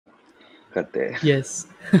करते हैं. Yes,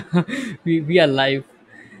 we are live.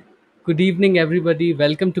 Good evening, everybody.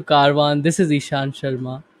 Welcome to Karwaan. This is Ishan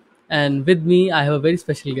Sharma. And with me, I have a very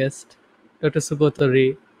special guest, Dr. Sugata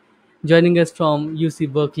Ray, joining us from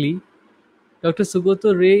UC Berkeley. Dr.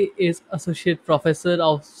 Sugata Ray is Associate Professor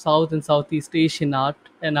of South and Southeast Asian Art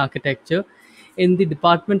and Architecture in the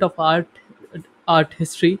Department of Art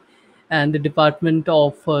History and the Department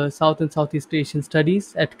of South and Southeast Asian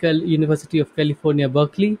Studies at University of California,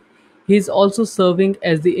 Berkeley. He is also serving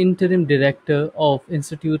as the interim director of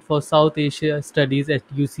Institute for South Asia Studies at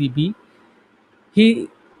UCB. He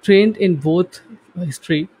trained in both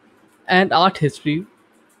history and art history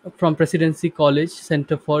from Presidency College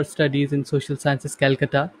Center for Studies in Social Sciences,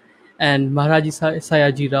 Calcutta, and Maharaji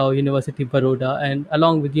Sayaji Rao University, Baroda, and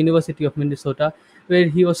along with University of Minnesota, where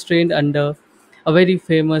he was trained under a very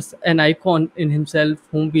famous an icon in himself,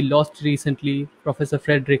 whom we lost recently, Professor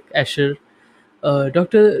Frederick Asher.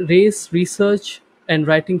 Dr. Ray's research and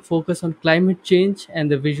writing focus on climate change and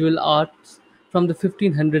the visual arts from the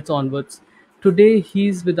 1500s onwards. Today,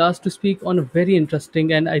 he's with us to speak on a very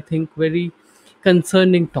interesting and I think very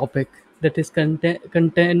concerning topic, that is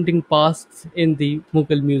contending pasts in the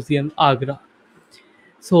Mughal Museum, Agra.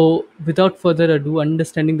 So, without further ado,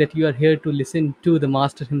 understanding that you are here to listen to the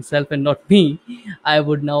master himself and not me, I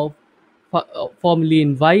would now formally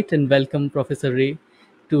invite and welcome Professor Ray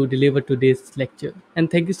to deliver today's lecture.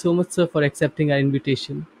 And thank you so much, sir, for accepting our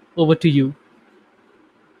invitation. Over to you.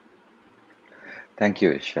 Thank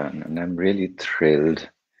you, Ishan, and I'm really thrilled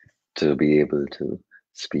to be able to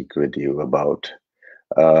speak with you about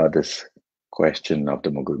this question of the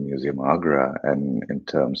Mughal Museum Agra and in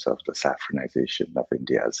terms of the saffronization of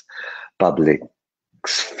India's public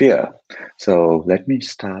sphere. So let me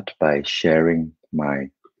start by sharing my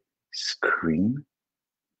screen.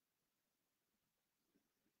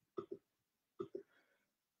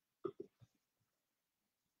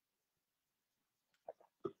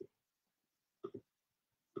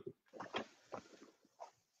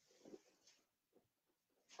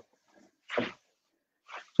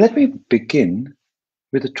 Let me begin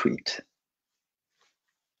with a tweet.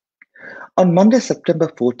 On Monday, September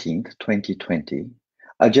 14th, 2020,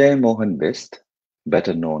 Ajay Mohan Bist,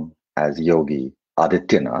 better known as Yogi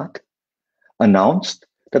Adityanath, announced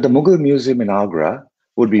that the Mughal Museum in Agra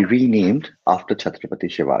would be renamed after Chhatrapati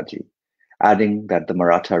Shivaji, adding that the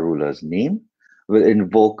Maratha ruler's name will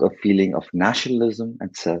invoke a feeling of nationalism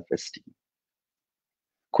and self esteem.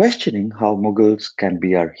 Questioning how Mughals can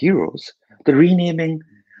be our heroes, the renaming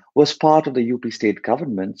was part of the UP state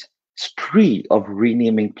government's spree of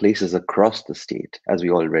renaming places across the state. As we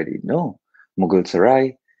already know, Mughal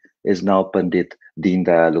Sarai is now Pandit Deen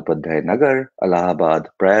Dayal Upadhyay Nagar, Allahabad,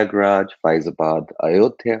 Prayagraj, Faizabad,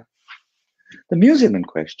 Ayodhya. The museum in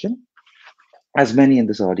question, as many in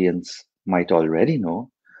this audience might already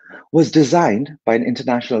know, was designed by an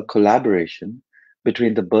international collaboration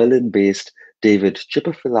between the Berlin based David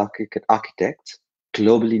Chipperfield Architects,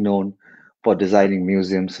 globally known for designing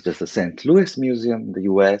museums such as the St. Louis Museum in the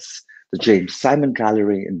US, the James Simon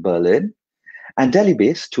Gallery in Berlin, and Delhi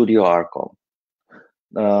based Studio Arcom.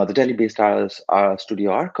 The Delhi based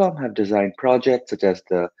Studio Arcom have designed projects such as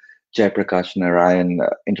the Jayaprakash Narayan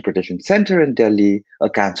Interpretation Center in Delhi, a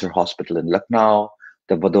cancer hospital in Lucknow,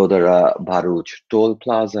 the Vadodara Bharuch Toll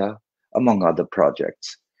Plaza, among other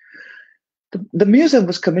projects. The museum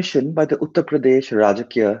was commissioned by the Uttar Pradesh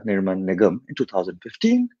Rajakiya Nirman Nigam in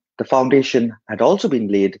 2015. The foundation had also been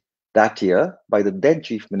laid that year by the then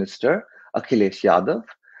Chief Minister Akhilesh Yadav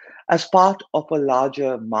as part of a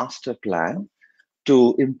larger master plan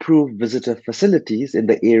to improve visitor facilities in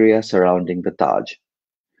the area surrounding the Taj.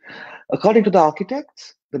 According to the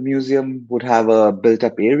architects, the museum would have a built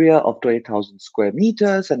up area of 20,000 square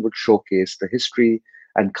meters and would showcase the history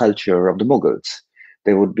and culture of the Mughals.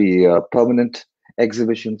 There would be a permanent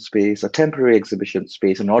exhibition space, a temporary exhibition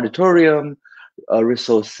space, an auditorium, a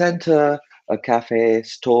resource center, a cafe,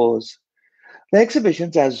 stores. The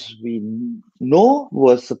exhibitions, as we know,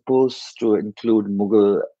 were supposed to include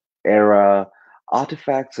Mughal era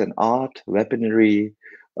artifacts and art, weaponry,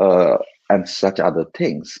 uh, and such other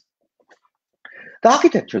things. The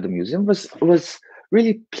architecture of the museum was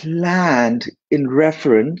really planned in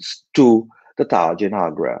reference to the Taj in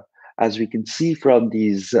Agra, as we can see from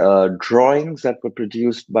these drawings that were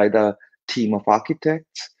produced by the team of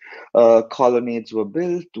architects. Colonnades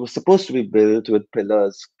were supposed to be built with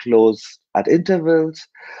pillars closed at intervals.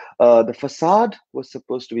 The facade was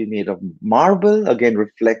supposed to be made of marble, again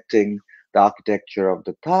reflecting the architecture of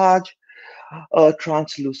the Taj.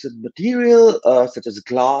 Translucent material such as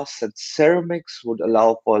glass and ceramics would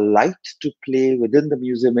allow for light to play within the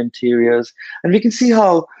museum interiors. And we can see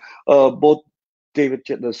how Both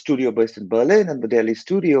the studio based in Berlin and the Delhi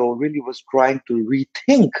studio really was trying to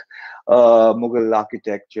rethink Mughal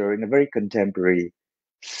architecture in a very contemporary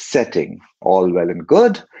setting. All well and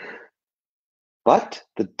good. But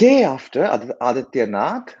the day after,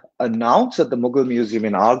 Adityanath announced that the Mughal Museum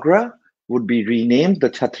in Agra would be renamed the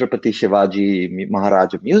Chhatrapati Shivaji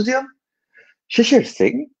Maharaja Museum. Shishir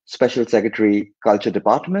Singh, Special Secretary, Culture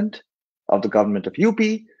Department of the government of UP,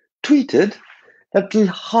 tweeted that it will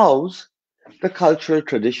house the cultural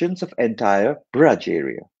traditions of entire Braj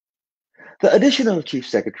area. The additional Chief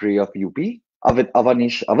Secretary of UP,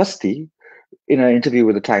 Avanish Avasti, in an interview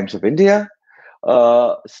with the Times of India,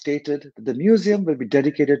 stated that the museum will be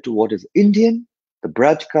dedicated to what is Indian, the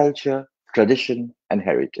Braj culture, tradition, and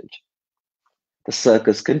heritage. The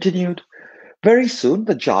circus continued. Very soon,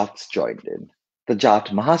 the Jats joined in. The Jat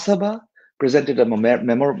Mahasabha presented a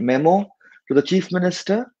memo to the Chief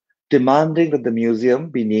Minister demanding that the museum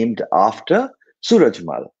be named after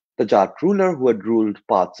Surajmal, the Jat ruler who had ruled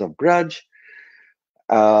parts of Braj,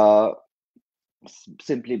 uh,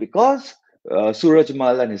 simply because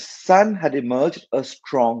Surajmal and his son had emerged a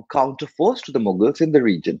strong counterforce to the Mughals in the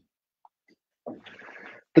region.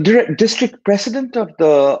 The district president of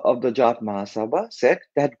the Jat Mahasabha said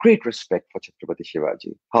they had great respect for Chhatrapati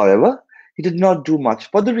Shivaji. However, he did not do much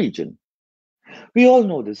for the region. We all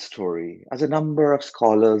know this story. As a number of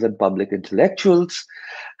scholars and public intellectuals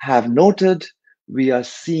have noted, we are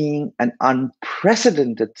seeing an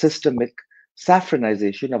unprecedented systemic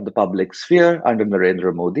saffronization of the public sphere under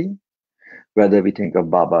Narendra Modi. Whether we think of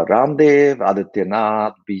Baba Ramdev,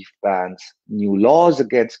 Adityanath, beef bans, new laws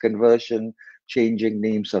against conversion, changing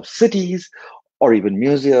names of cities, or even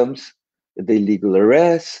museums, the illegal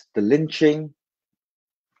arrests, the lynching.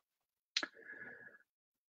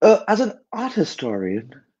 As an art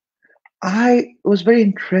historian, I was very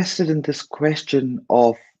interested in this question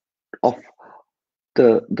of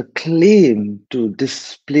the claim to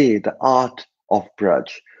display the art of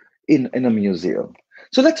Braj in a museum.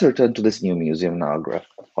 So let's return to this new museum in Agra,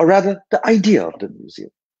 or rather, the idea of the museum.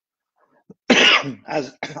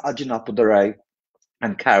 As Ajin Appadurai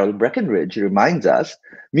and Carol Breckenridge reminds us,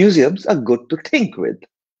 museums are good to think with.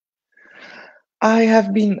 I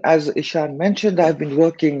have been, as Ishan mentioned, I've been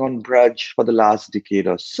working on Braj for the last decade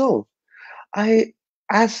or so. I,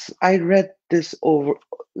 as I read this over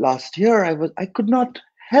last year, I could not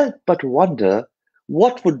help but wonder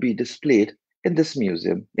what would be displayed in this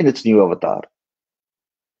museum in its new avatar.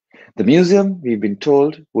 The museum, we've been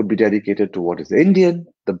told, would be dedicated to what is Indian,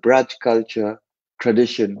 the Braj culture,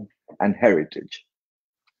 tradition, and heritage.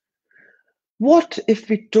 What if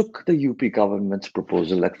we took the UP government's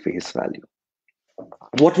proposal at face value?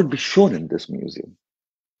 What would be shown in this museum?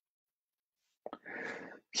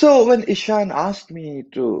 So when Ishan asked me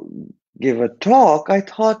to give a talk, I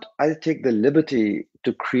thought I'll take the liberty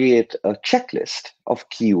to create a checklist of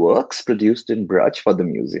key works produced in Braj for the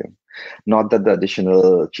museum. Not that the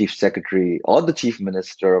additional chief secretary or the chief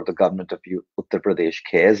minister of the government of Uttar Pradesh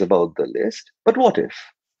cares about the list, but what if?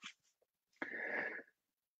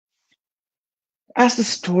 As the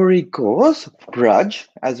story goes, Braj,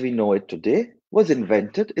 as we know it today, was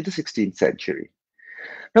invented in the 16th century.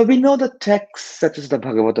 Now we know that texts such as the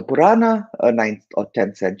Bhagavata Purana, a 9th or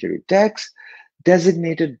 10th century text,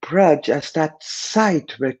 designated Braj as that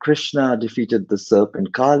site where Krishna defeated the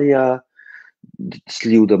serpent Kalia,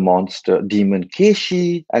 slew the monster demon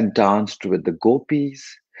Keshi, and danced with the gopis.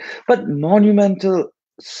 But monumental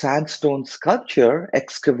sandstone sculpture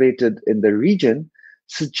excavated in the region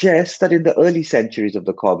suggests that in the early centuries of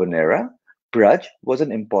the Common Era, Braj was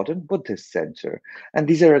an important Buddhist center. And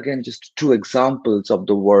these are again just two examples of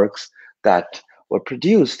the works that were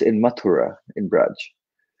produced in Mathura in Braj.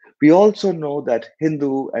 We also know that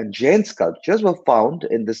Hindu and Jain sculptures were found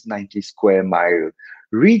in this 90 square mile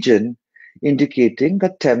region, indicating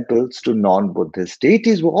that temples to non Buddhist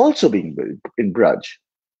deities were also being built in Braj.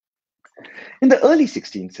 In the early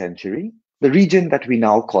 16th century, the region that we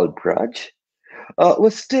now call Braj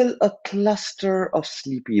was still a cluster of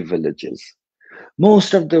sleepy villages.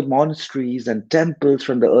 Most of the monasteries and temples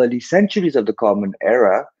from the early centuries of the Common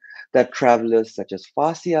Era that travelers such as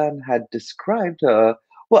Fasian had described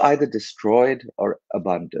were either destroyed or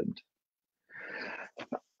abandoned.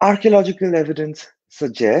 Archaeological evidence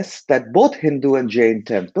suggests that both Hindu and Jain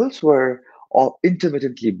temples were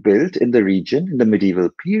intermittently built in the region in the medieval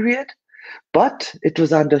period, but it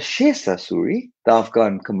was under Shesa Suri, the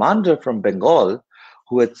Afghan commander from Bengal,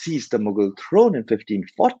 who had seized the Mughal throne in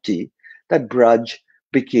 1540, that Braj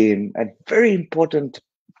became a very important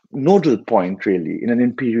nodal point, really, in an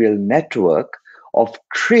imperial network of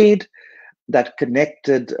trade that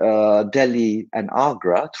connected Delhi and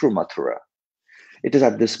Agra through Mathura. It is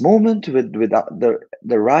at this moment, with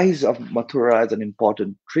the rise of Mathura as an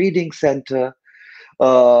important trading center,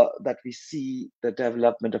 that we see the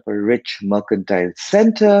development of a rich mercantile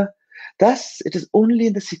center. Thus, it is only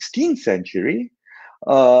in the 16th century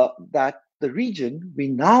that the region we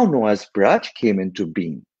now know as Braj came into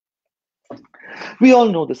being. We all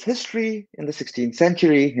know this history. In the 16th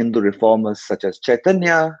century, Hindu reformers such as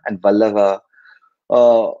Chaitanya and Vallabha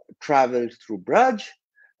traveled through Braj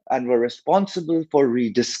and were responsible for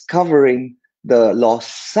rediscovering the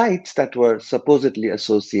lost sites that were supposedly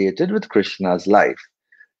associated with Krishna's life.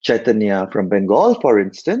 Chaitanya from Bengal, for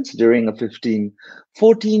instance, during a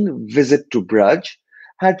 1514 visit to Braj,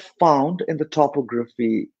 had found in the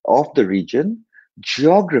topography of the region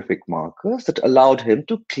geographic markers that allowed him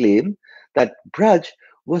to claim that Braj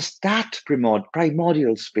was that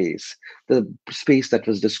primordial space, the space that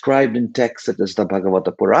was described in texts such as the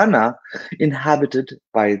Bhagavata Purana, inhabited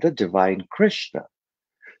by the divine Krishna.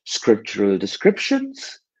 Scriptural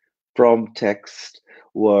descriptions from text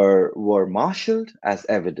were marshaled as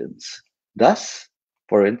evidence. Thus,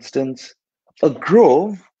 for instance, a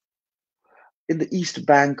grove in the east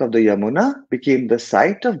bank of the Yamuna became the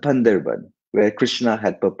site of Bandharban, where Krishna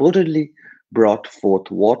had purportedly brought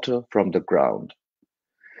forth water from the ground.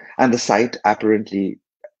 And the site apparently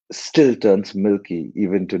still turns milky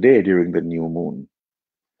even today during the new moon.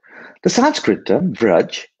 The Sanskrit term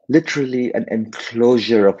Vraj, literally an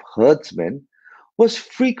enclosure of herdsmen, was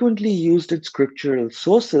frequently used in scriptural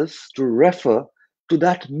sources to refer to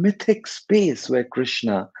that mythic space where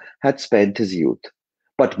Krishna had spent his youth.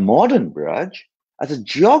 But modern Braj, as a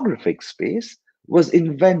geographic space, was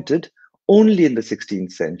invented only in the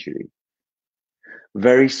 16th century.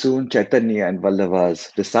 Very soon, Chaitanya and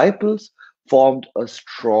Vallabha's disciples formed a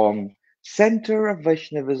strong center of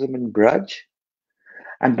Vaishnavism in Braj.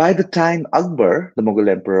 And by the time Akbar, the Mughal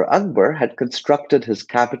Emperor Akbar, had constructed his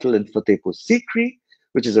capital in Fatehpur Sikri,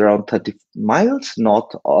 which is around 30 miles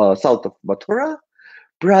south of Mathura,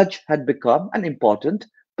 Braj had become an important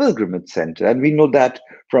pilgrimage center. And we know that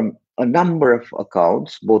from a number of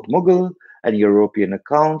accounts, both Mughal and European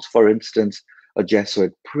accounts. For instance, a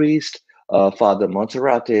Jesuit priest, Father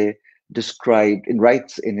Monserrate,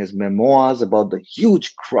 writes in his memoirs about the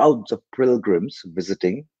huge crowds of pilgrims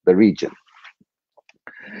visiting the region.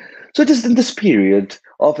 So it is in this period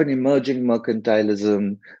of an emerging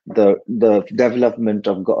mercantilism, the development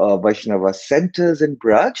of Vaishnava centers in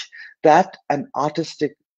Braj, that an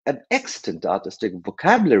extant artistic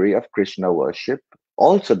vocabulary of Krishna worship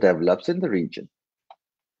also develops in the region.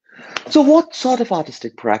 So what sort of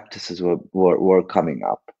artistic practices were coming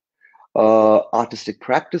up? Artistic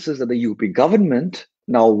practices that the UP government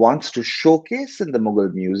now wants to showcase in the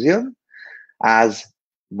Mughal Museum as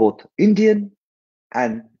both Indian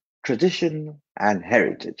and tradition and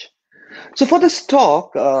heritage. So for this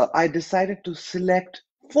talk, I decided to select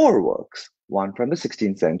four works, one from the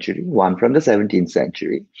 16th century, one from the 17th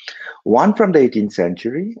century, one from the 18th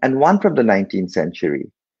century, and one from the 19th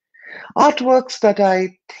century. Artworks that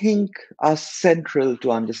I think are central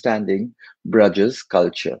to understanding Braj's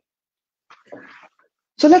culture.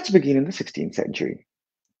 So let's begin in the 16th century.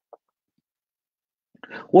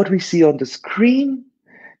 What we see on the screen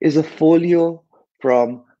is a folio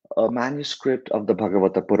from a manuscript of the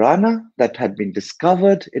Bhagavata Purana that had been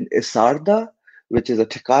discovered in Isarda, which is a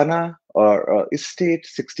Thikana or estate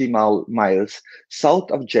 60 miles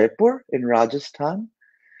south of Jaipur in Rajasthan.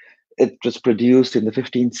 It was produced in the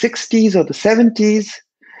 1560s or the 70s.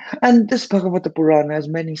 And this Bhagavata Purana, as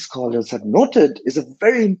many scholars have noted, is a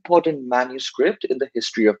very important manuscript in the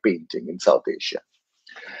history of painting in South Asia.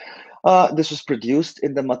 This was produced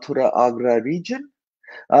in the Mathura Agra region.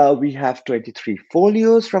 We have 23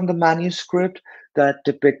 folios from the manuscript that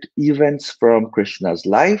depict events from Krishna's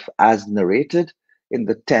life as narrated in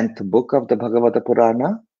the 10th book of the Bhagavata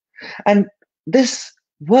Purana. And this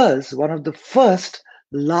was one of the first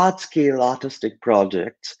large-scale artistic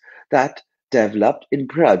projects that developed in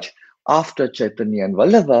Braj after Chaitanya and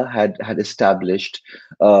Vallabha had established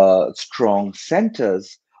strong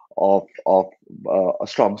centers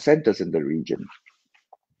strong centers in the region.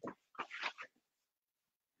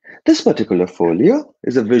 This particular folio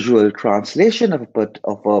is a visual translation of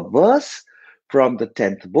a verse from the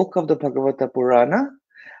 10th book of the Bhagavata Purana,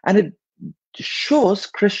 and it shows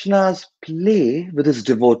Krishna's play with his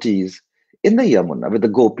devotees in the Yamuna, with the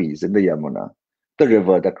gopis in the Yamuna, the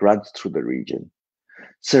river that runs through the region.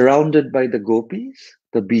 Surrounded by the gopis,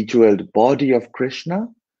 the bejeweled body of Krishna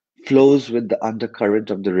flows with the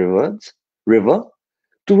undercurrent of the river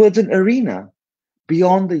towards an arena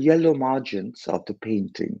beyond the yellow margins of the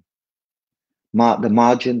painting. the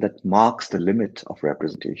margin that marks the limit of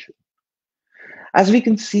representation. As we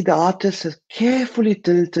can see, the artist has carefully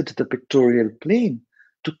tilted the pictorial plane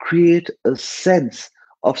to create a sense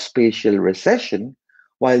of spatial recession,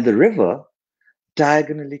 while the river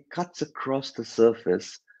diagonally cuts across the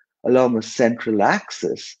surface along a central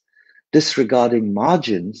axis, disregarding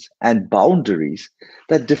margins and boundaries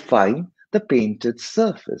that define the painted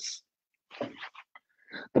surface.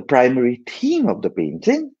 The primary theme of the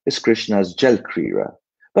painting is Krishna's Jal Krira,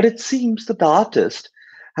 but it seems that the artist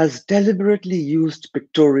has deliberately used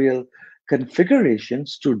pictorial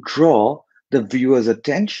configurations to draw the viewer's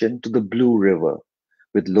attention to the blue river,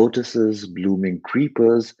 with lotuses, blooming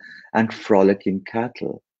creepers, and frolicking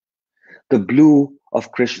cattle. The blue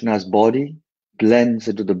of Krishna's body blends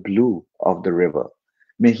into the blue of the river,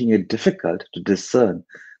 making it difficult to discern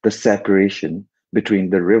the separation between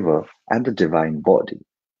the river and the divine body.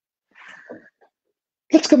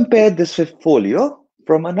 Let's compare this with folio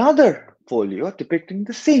from another folio depicting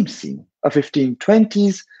the same scene, a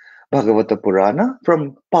 1520s Bhagavata Purana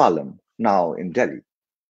from Palam, now in Delhi,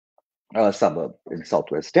 a suburb in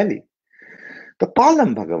southwest Delhi. The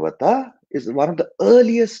Palam Bhagavata is one of the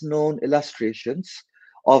earliest known illustrations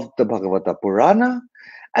of the Bhagavata Purana,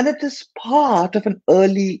 and it is part of an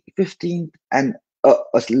early 15th and a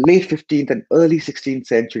late 15th and early 16th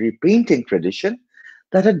century painting tradition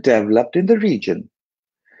that had developed in the region.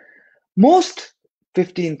 Most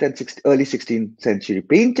 15th and early 16th century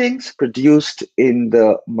paintings produced in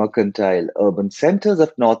the mercantile urban centers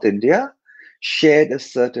of North India shared a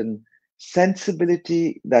certain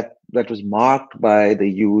sensibility that was marked by the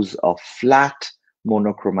use of flat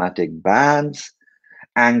monochromatic bands,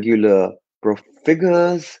 angular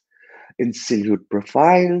figures, in silhouette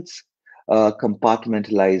profiles,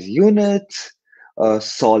 compartmentalized units,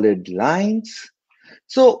 solid lines.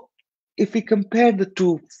 So, if we compare the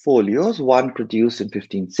two folios, one produced in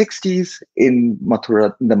 1560s in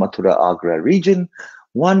Mathura, in the Mathura Agra region,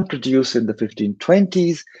 one produced in the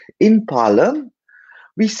 1520s in Palam,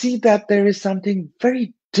 we see that there is something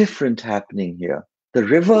very different happening here. The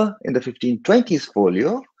river in the 1520s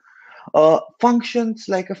folio functions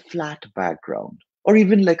like a flat background or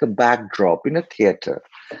even like a backdrop in a theater.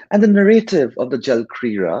 And the narrative of the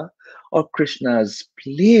Jalkrira or Krishna's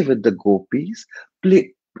play with the gopis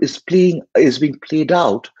play, is being played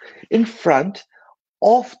out in front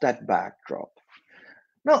of that backdrop.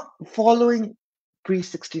 Now, following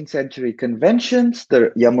pre-16th century conventions,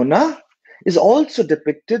 the Yamuna is also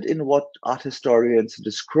depicted in what art historians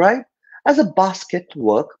describe as a basket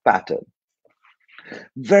work pattern.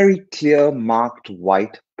 Very clear, marked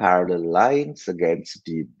white parallel lines against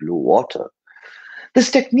deep blue water. This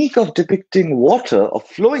technique of depicting water, of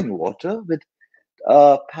flowing water with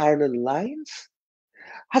parallel lines,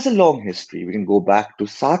 has a long history. We can go back to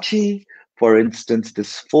Sachi, for instance,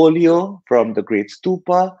 this folio from the Great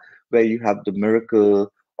Stupa, where you have the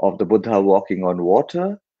miracle of the Buddha walking on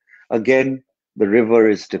water. Again, the river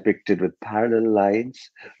is depicted with parallel lines.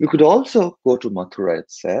 We could also go to Mathura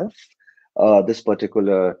itself. This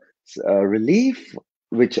particular relief,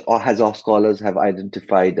 which has our scholars have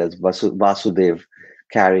identified as Vasudev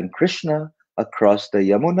carrying Krishna across the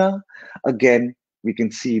Yamuna. Again, we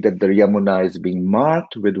can see that the Yamuna is being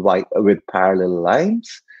marked with parallel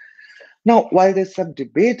lines. Now, while there's some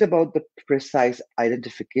debate about the precise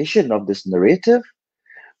identification of this narrative,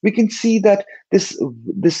 we can see that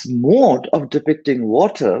this mode of depicting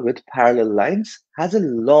water with parallel lines has a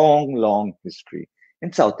long, long history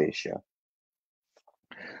in South Asia.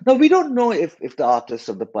 Now, we don't know if the artists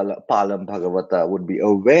of the Palam Bhagavata would be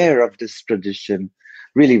aware of this tradition,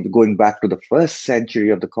 really going back to the first century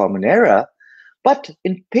of the Common Era. But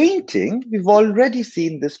in painting, we've already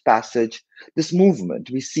seen this passage, this movement.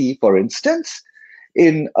 We see, for instance,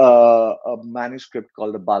 in a manuscript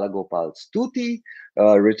called the Balagopal Stuti,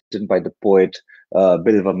 written by the poet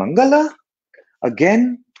Bilva Mangala.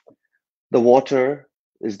 Again, the water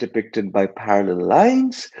is depicted by parallel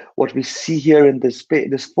lines. What we see here in this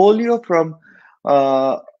folio from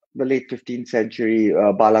the late 15th century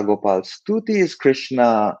Balagopal Stuti is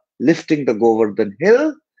Krishna lifting the Govardhan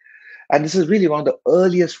hill. And this is really one of the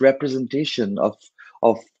earliest representation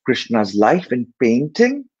of Krishna's life in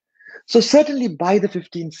painting. So certainly by the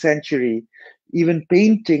 15th century, even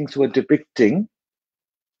paintings were depicting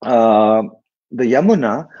uh, the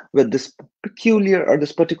Yamuna with this peculiar or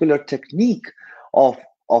this particular technique of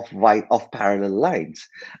of parallel lines.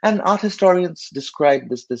 And art historians describe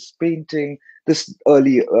this painting, this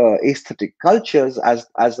early aesthetic cultures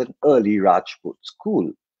as an early Rajput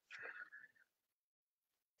school.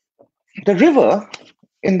 The river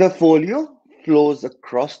in the folio flows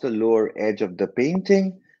across the lower edge of the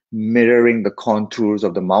painting, mirroring the contours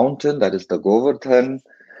of the mountain, that is the Govardhan.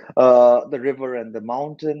 The river and the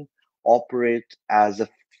mountain operate as a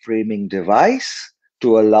framing device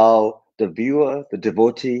to allow the viewer, the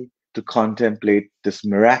devotee, to contemplate this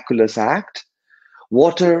miraculous act.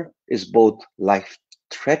 Water is both life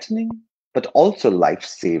threatening, but also life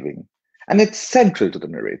saving, and it's central to the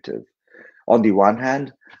narrative. On the one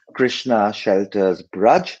hand, Krishna shelters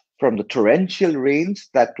Braj from the torrential rains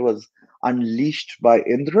that was unleashed by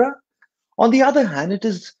Indra. On the other hand, it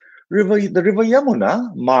is the river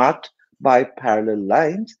Yamuna, marked by parallel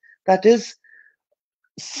lines, that is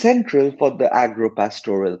central for the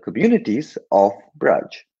agro-pastoral communities of Braj.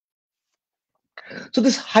 So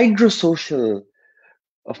this hydrosocial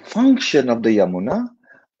function of the Yamuna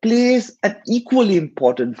plays an equally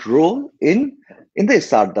important role in the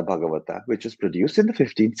Isarda Bhagavata, which was produced in the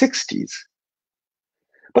 1560s.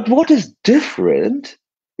 But what is different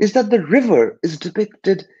is that the river is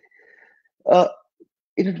depicted uh,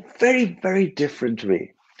 in a very, very different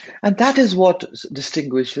way. And that is what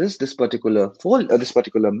distinguishes this particular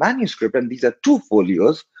manuscript. And these are two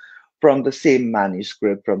folios from the same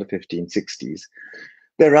manuscript from the 1560s.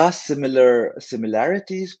 There are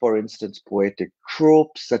similarities, for instance, poetic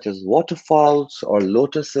tropes such as waterfalls or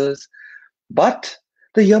lotuses, but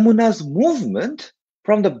the Yamuna's movement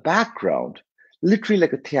from the background, literally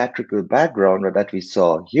like a theatrical background that we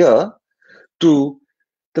saw here, to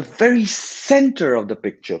the very center of the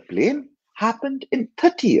picture plane happened in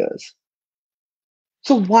 30 years.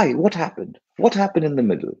 So why? What happened? What happened in the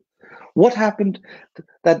middle? What happened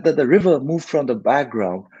that the river moved from the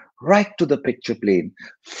background right to the picture plane,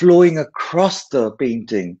 flowing across the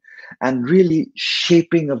painting and really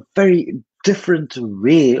shaping a very different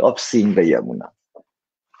way of seeing the Yamuna?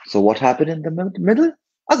 So what happened in the middle?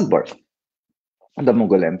 Akbar, the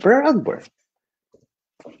Mughal Emperor Akbar.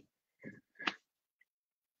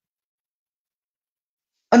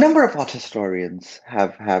 A number of art historians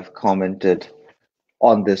have commented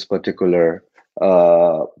on this particular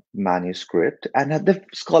manuscript, and the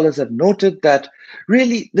scholars have noted that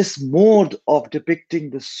really this mode of depicting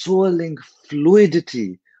the swirling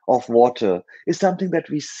fluidity of water is something that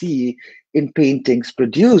we see in paintings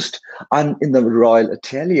produced in the royal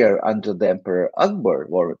atelier under the Emperor Akbar,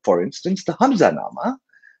 or for instance, the Hamzanama,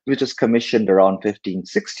 which was commissioned around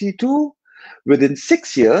 1562, within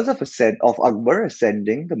 6 years of Akbar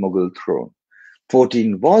ascending the Mughal throne.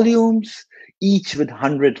 14 volumes, each with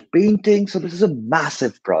 100 paintings. So this is a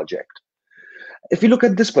massive project. If you look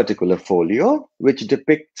at this particular folio, which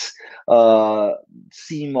depicts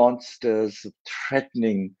sea monsters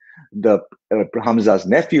threatening the Hamza's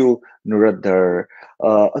nephew, Nuruddar,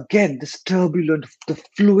 again, the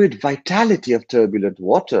fluid vitality of turbulent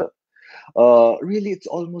water. Really, it's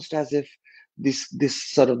almost as if this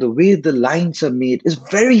sort of the way the lines are made is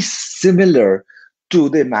very similar to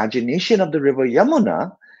the imagination of the river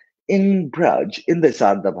Yamuna in Braj, in the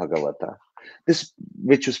Sarda Bhagavata. This,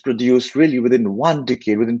 which was produced really within 1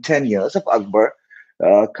 decade, within 10 years of Akbar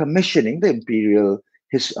commissioning the imperial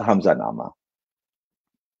Hamzanama.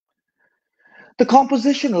 The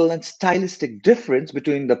compositional and stylistic difference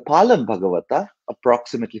between the Palam Bhagavata,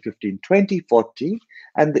 approximately 1520-40,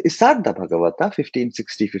 and the Isarda Bhagavata,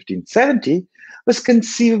 1560-1570, was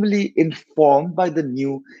conceivably informed by the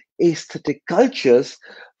new aesthetic cultures,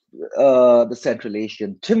 the Central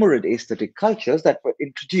Asian Timurid aesthetic cultures that were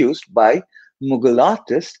introduced by Mughal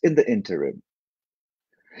artists in the interim.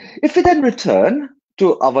 If we then return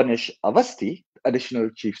to Avanish Avasti, additional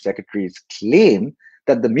chief secretary's claim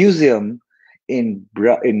that the museum in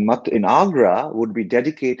Agra would be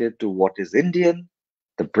dedicated to what is Indian,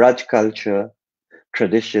 the Braj culture,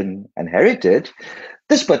 tradition, and heritage,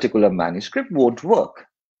 this particular manuscript won't work.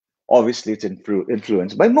 Obviously, it's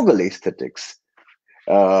influenced by Mughal aesthetics.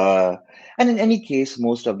 And in any case,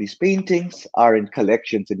 most of these paintings are in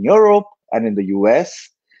collections in Europe and in the US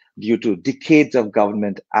due to decades of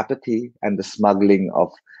government apathy and the smuggling of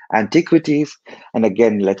antiquities. And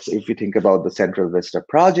again, if you think about the Central Vista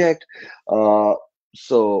project,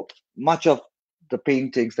 so much of the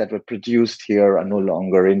paintings that were produced here are no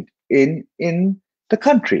longer in the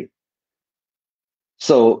country.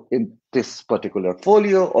 So in this particular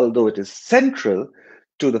folio, although it is central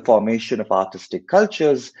to the formation of artistic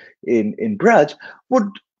cultures in Braj, would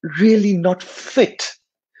really not fit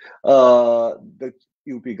the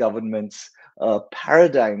UP government's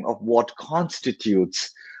paradigm of what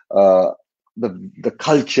constitutes the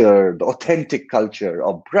culture, the authentic culture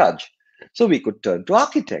of Braj. So we could turn to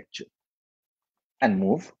architecture and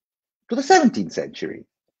move to the 17th century.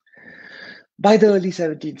 By the early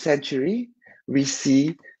 17th century, we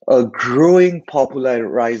see a growing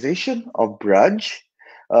popularization of Braj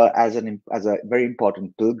as a very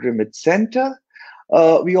important pilgrimage center.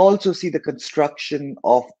 We also see the construction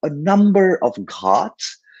of a number of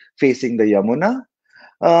ghats facing the Yamuna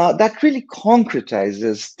that really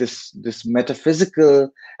concretizes this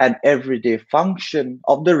metaphysical and everyday function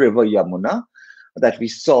of the river Yamuna that we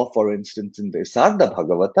saw, for instance, in the Isarda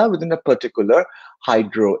Bhagavata within a particular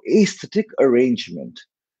hydroaesthetic arrangement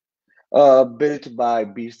built by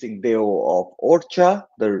Bir Singh Deo of Orcha,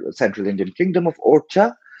 the Central Indian Kingdom of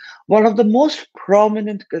Orcha. One of the most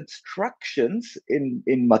prominent constructions in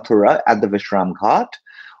Mathura at the Vishram Ghat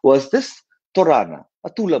was this Torana, a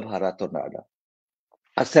Tulabhara Torana,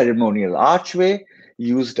 a ceremonial archway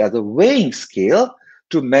used as a weighing scale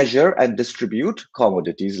to measure and distribute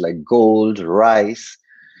commodities like gold, rice.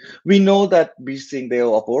 We know that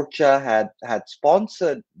Bisingdeo of Orcha had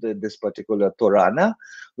sponsored this particular Torana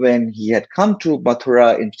when he had come to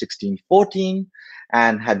Mathura in 1614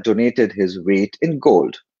 and had donated his weight in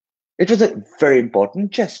gold. It was a very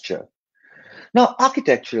important gesture. Now,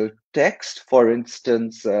 architectural texts, for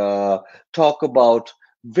instance, talk about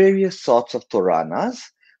various sorts of toranas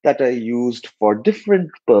that are used for different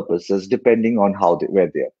purposes depending on where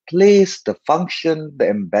they are placed, the function, the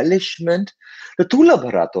embellishment. The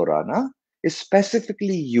Tulabhara torana is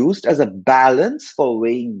specifically used as a balance for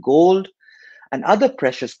weighing gold and other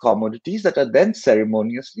precious commodities that are then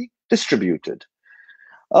ceremoniously distributed.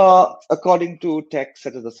 According to texts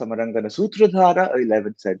such as the Samarangana Sutradhara,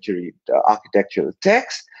 11th century architectural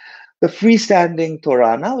text, the freestanding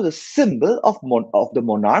Torana was a symbol of the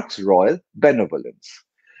monarch's royal benevolence.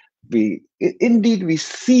 Indeed, we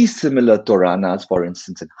see similar Toranas, for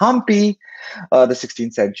instance, in Hampi, the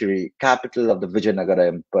 16th century capital of the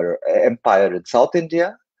Vijayanagara Empire in South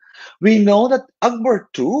India. We know that Akbar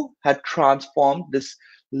too had transformed this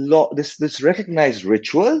recognized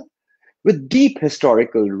ritual with deep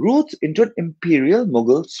historical roots into an imperial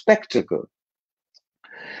Mughal spectacle.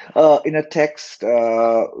 In a text,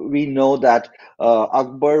 we know that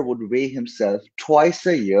Akbar would weigh himself twice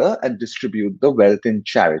a year and distribute the wealth in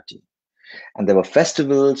charity. And there were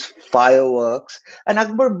festivals, fireworks, and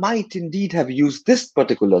Akbar might indeed have used this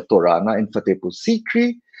particular Torana in Fatehpur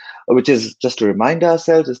Sikri, which is, just to remind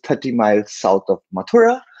ourselves, is 30 miles south of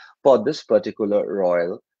Mathura for this particular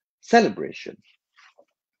royal celebration.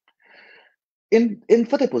 In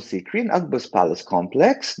Fatehpur Sikri, in Akbar's palace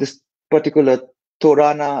complex, this particular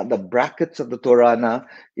Torana, the brackets of the Torana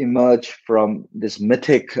emerge from this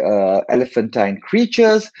mythic elephantine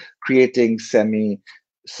creatures, creating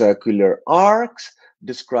semicircular arcs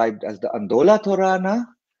described as the Andola Torana.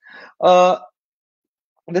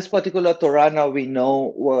 This particular Torana we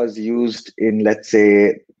know was used in, let's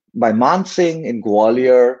say, by Mansingh in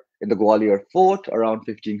Gwalior, in the Gwalior fort around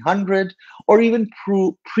 1500, or even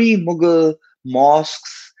pre-Mughal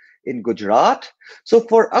mosques in Gujarat. So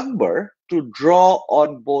for Akbar to draw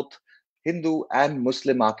on both Hindu and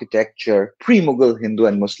Muslim architecture, pre-Mughal Hindu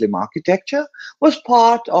and Muslim architecture, was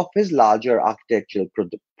part of his larger architectural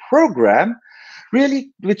program,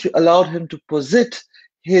 really, which allowed him to posit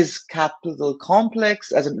his capital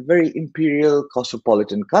complex as a very imperial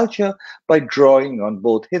cosmopolitan culture by drawing on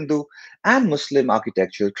both Hindu and Muslim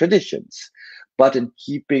architectural traditions. But in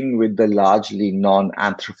keeping with the largely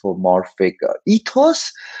non-anthropomorphic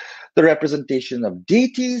ethos, the representation of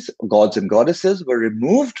deities, gods and goddesses were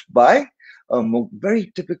removed by a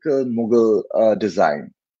very typical Mughal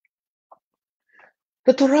design.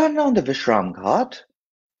 The Torana on the Vishram Ghat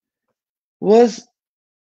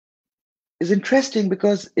is interesting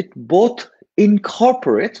because it both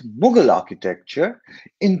incorporates Mughal architecture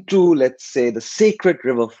into, let's say, the sacred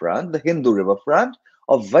riverfront, the Hindu riverfront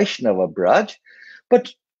of Vaishnava Braj,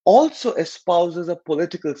 but also espouses a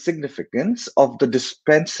political significance of the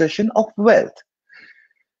dispensation of wealth.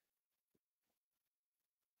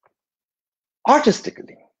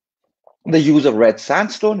 Artistically, the use of red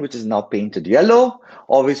sandstone, which is now painted yellow,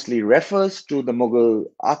 obviously refers to the Mughal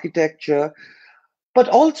architecture, but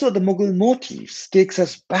also the Mughal motifs takes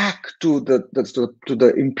us back to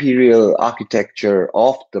the imperial architecture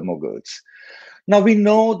of the Mughals. Now we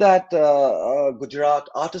know that Gujarat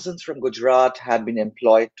artisans from Gujarat had been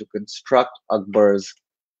employed to construct Akbar's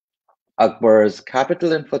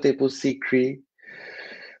capital in Fatehpur Sikri.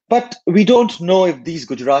 But we don't know if these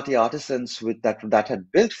Gujarati artisans that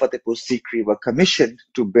had built Fatehpur Sikri were commissioned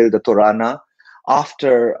to build the Torana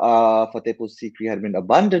after Fatehpur Sikri had been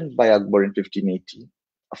abandoned by Akbar in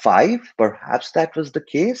 1585. Perhaps that was the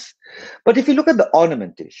case. But if you look at the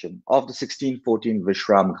ornamentation of the 1614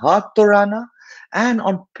 Vishram Ghat Torana and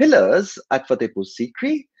on pillars at Fatehpur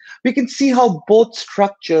Sikri, we can see how both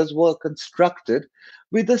structures were constructed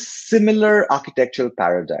with a similar architectural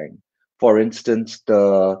paradigm. For instance,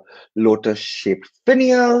 the lotus-shaped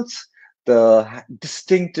finials, the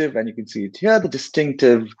distinctive, and you can see it here, the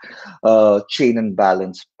distinctive chain and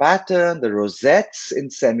balance pattern, the rosettes in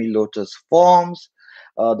semi-lotus forms,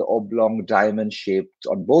 the oblong diamond shaped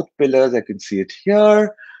on both pillars. I can see it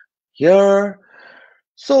here, here.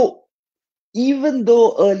 So even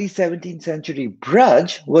though early 17th century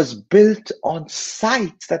Braj was built on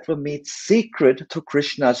sites that were made sacred to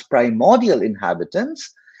Krishna's primordial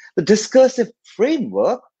inhabitants, the discursive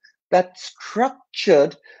framework that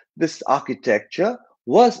structured this architecture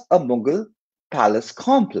was a Mughal palace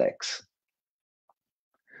complex.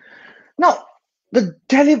 Now,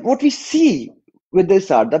 what we see with this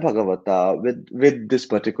Ardha Bhagavata, with this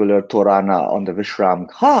particular Torana on the Vishram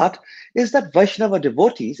Ghat, is that Vaishnava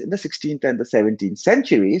devotees in the 16th and the 17th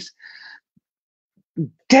centuries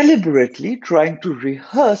deliberately trying to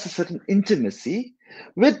rehearse a certain intimacy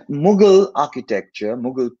with Mughal architecture,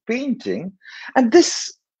 Mughal painting, and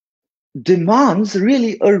this demands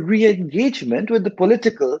really a re-engagement with the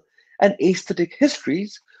political and aesthetic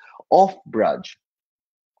histories of Braj.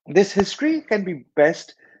 This history can be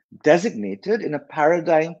best designated in a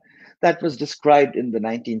paradigm that was described in the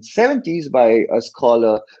 1970s by a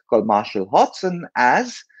scholar called Marshall Hodgson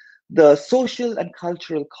as the social and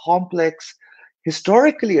cultural complex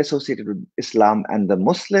historically associated with Islam and the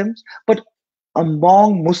Muslims, but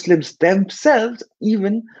among Muslims themselves,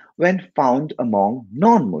 even when found among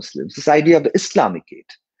non-Muslims. This idea of the Islamicate.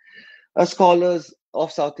 Scholars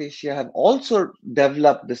of South Asia have also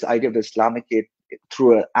developed this idea of the Islamicate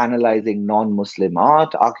through analyzing non-Muslim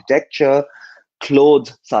art, architecture,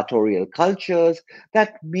 clothes, sartorial cultures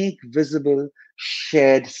that make visible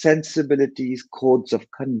shared sensibilities, codes of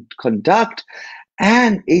conduct,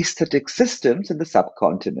 and aesthetic systems in the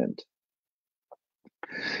subcontinent.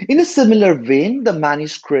 In a similar vein, the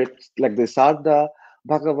manuscripts like the Sarda,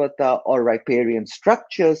 Bhagavata, or riparian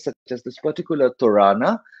structures such as this particular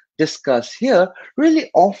Torana discussed here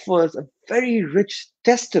really offers a very rich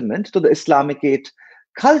testament to the Islamicate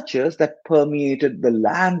cultures that permeated the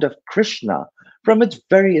land of Krishna from its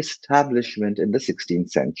very establishment in the 16th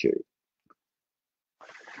century.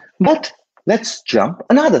 But let's jump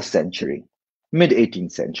another century,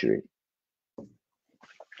 mid-18th century.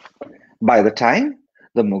 By the time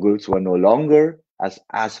the Mughals were no longer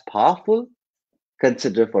as powerful,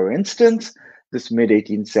 consider, for instance, this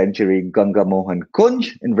mid-18th century Ganga Mohan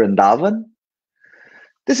Kunj in Vrindavan.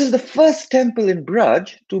 This is the first temple in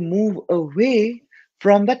Braj to move away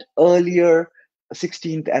from that earlier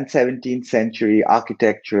 16th and 17th century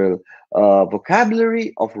architectural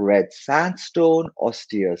vocabulary of red sandstone,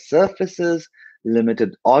 austere surfaces,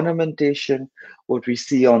 limited ornamentation. What we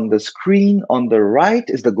see on the screen on the right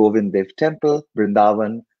is the Govind Dev Temple,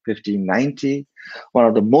 Vrindavan, 1590, one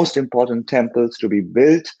of the most important temples to be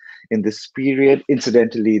built in this period.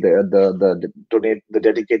 Incidentally, the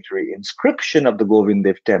dedicatory inscription of the Govind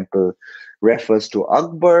Dev Temple refers to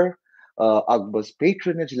Akbar. Akbar's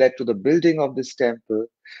patronage led to the building of this temple,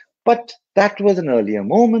 but that was an earlier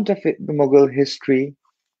moment of the Mughal history.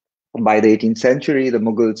 By the 18th century, the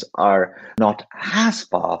Mughals are not as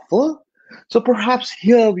powerful. So perhaps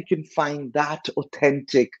here we can find that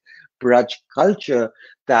authentic Braj culture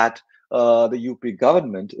that the UP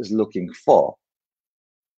government is looking for.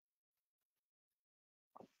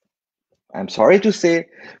 I'm sorry to say,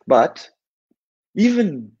 but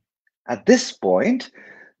even at this point,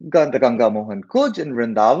 the Ganga Mohan Kuj in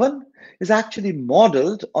Vrindavan is actually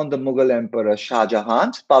modeled on the Mughal Emperor Shah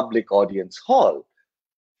Jahan's public audience hall.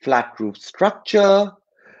 Flat roof structure.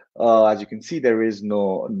 As you can see, there is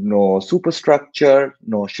no superstructure,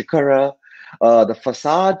 no shikara. The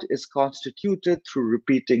facade is constituted through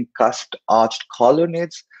repeating cusped arched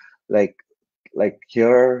colonnades, like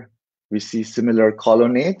here we see similar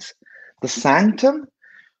colonnades. The sanctum,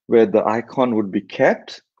 where the icon would be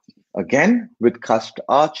kept, again with cusped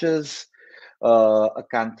arches,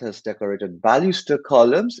 acanthus decorated baluster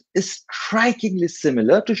columns, is strikingly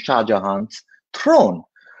similar to Shah Jahan's throne.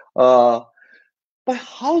 By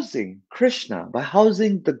housing Krishna, by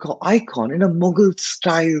housing the icon in a Mughal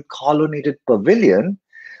style colonnaded pavilion,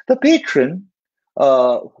 the patron,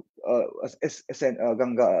 the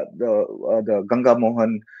Ganga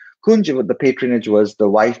Mohan Kunj, the patronage was the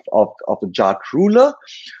wife of the Jat ruler.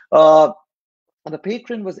 The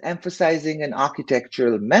patron was emphasizing an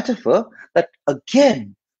architectural metaphor that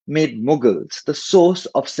again made Mughals the source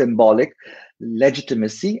of symbolic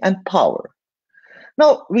legitimacy and power.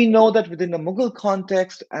 Now, we know that within the Mughal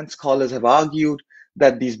context, and scholars have argued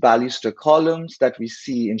that these baluster columns that we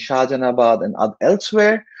see in Shahjahanabad and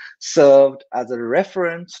elsewhere served as a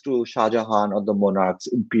reference to Shah Jahan or the monarch's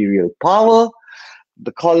imperial power.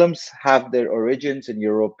 The columns have their origins in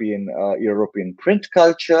European print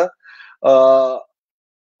culture. Uh,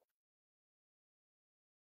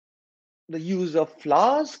 the use of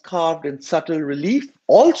flowers carved in subtle relief,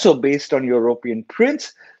 also based on European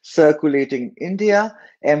prints circulating in India,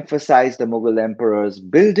 emphasized the Mughal emperor's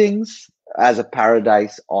buildings as a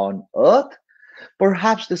paradise on earth.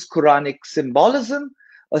 Perhaps this Quranic symbolism,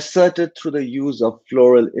 asserted through the use of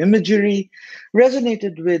floral imagery,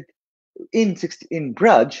 resonated with in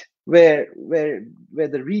Braj, where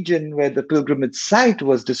the region where the pilgrimage site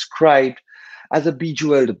was described as a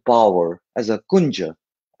bejeweled bower, as a kunja,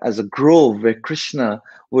 as a grove where Krishna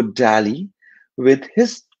would dally with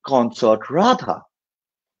his consort Radha.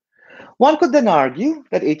 One could then argue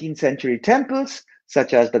that 18th century temples,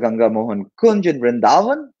 such as the Ganga Mohan Kunj in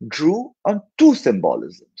Vrindavan, drew on two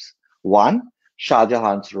symbolisms. One, Shah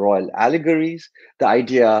Jahan's royal allegories, the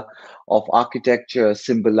idea of architecture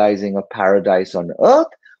symbolizing a paradise on earth,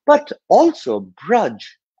 but also Braj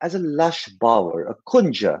as a lush bower, a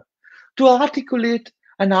kunja, to articulate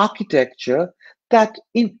an architecture that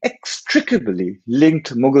inextricably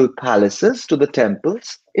linked Mughal palaces to the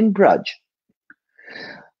temples in Braj.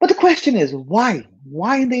 But the question is, why?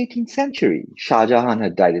 Why in the 18th century? Shah Jahan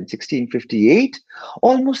had died in 1658,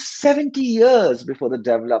 almost 70 years before the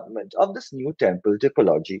development of this new temple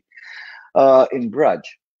typology in Braj.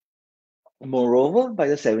 Moreover, by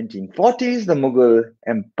the 1740s, the Mughal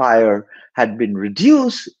Empire had been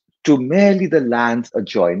reduced to merely the lands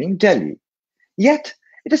adjoining Delhi. Yet,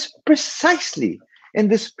 it is precisely in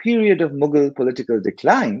this period of Mughal political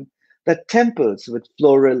decline that temples with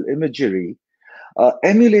floral imagery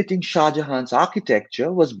emulating Shah Jahan's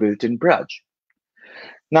architecture was built in Braj.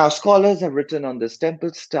 Now, scholars have written on this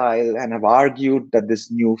temple style and have argued that this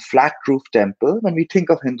new flat roof temple, when we think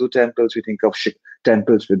of Hindu temples, we think of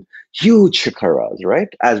temples with huge shikharas, right?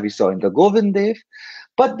 As we saw in the Govind Dev.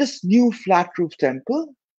 But this new flat roof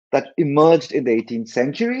temple that emerged in the 18th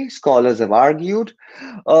century, scholars have argued,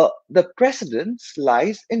 the precedence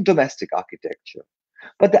lies in domestic architecture.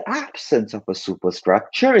 But the absence of a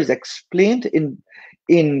superstructure is explained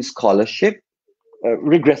in scholarship,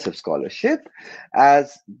 regressive scholarship,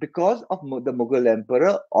 as because of the Mughal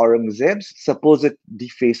Emperor Aurangzeb's supposed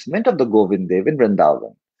defacement of the Govind Dev in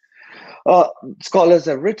Vrindavan. Uh, Scholars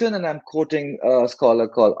have written, and I'm quoting a scholar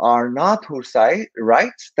called R. Nath, who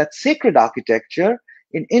writes that sacred architecture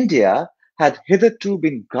in India had hitherto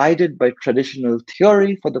been guided by traditional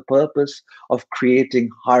theory for the purpose of creating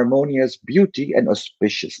harmonious beauty and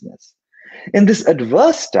auspiciousness. In this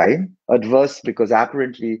adverse time, adverse because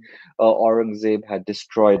apparently Aurangzeb had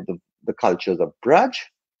destroyed the cultures of Braj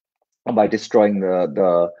by destroying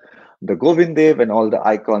the Govind Dev, and all the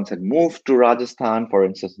icons had moved to Rajasthan, for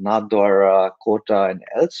instance, Nathdwara, Kota, and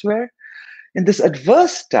elsewhere. In this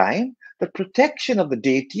adverse time, the protection of the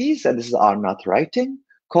deities, and this is Arnath writing,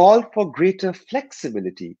 called for greater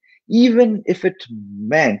flexibility, even if it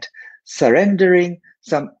meant surrendering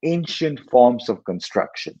some ancient forms of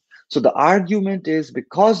construction. So the argument is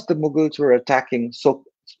because the Mughals were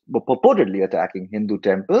were purportedly attacking Hindu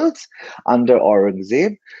temples under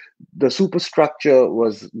Aurangzeb, the superstructure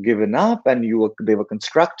was given up, and they were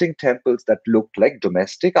constructing temples that looked like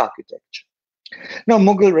domestic architecture. Now,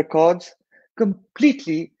 Mughal records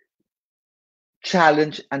completely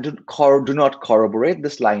challenge and do not corroborate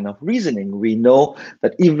this line of reasoning. We know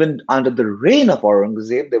that even under the reign of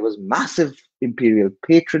Aurangzeb, there was massive imperial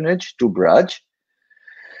patronage to Braj.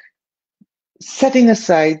 Setting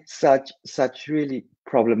aside such really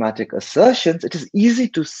problematic assertions, it is easy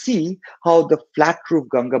to see how the flat roof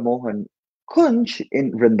Ganga Mohan Kunj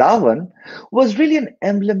in Vrindavan was really an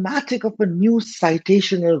emblematic of a new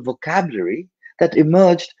citational vocabulary that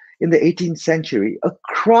emerged in the 18th century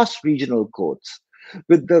across regional courts,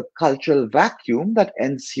 with the cultural vacuum that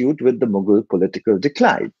ensued with the Mughal political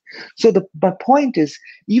decline. So my point is,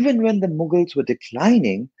 even when the Mughals were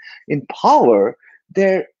declining in power,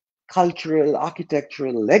 their cultural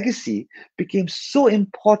architectural legacy became so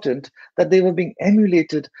important that they were being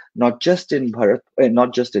emulated not just in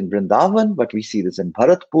Vrindavan, but we see this in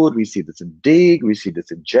Bharatpur, we see this in Deg, we see this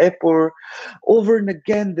in Jaipur. Over and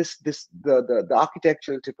again, the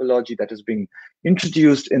architectural typology that is being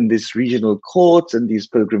introduced in these regional courts and these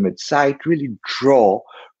pilgrimage sites really draw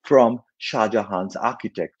from Shah Jahan's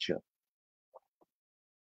architecture.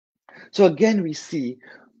 So again, we see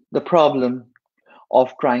the problem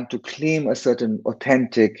of trying to claim a certain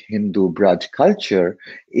authentic Hindu Braj culture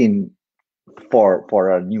for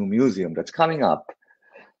a new museum that's coming up.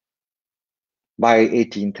 By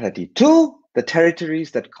 1832, the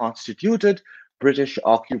territories that constituted British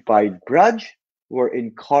occupied Braj were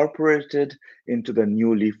incorporated into the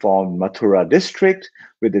newly formed Mathura district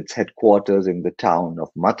with its headquarters in the town of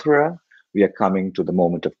Mathura. We are coming to the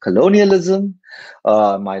moment of colonialism.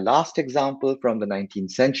 My last example from the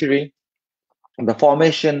 19th century. The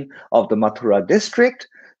formation of the Mathura district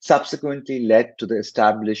subsequently led to the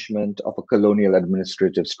establishment of a colonial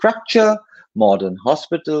administrative structure, modern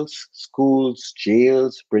hospitals, schools,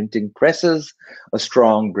 jails, printing presses, a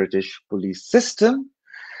strong British police system.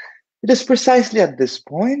 It is precisely at this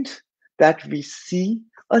point that we see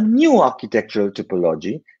a new architectural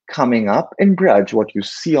typology coming up in Braj. What you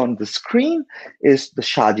see on the screen is the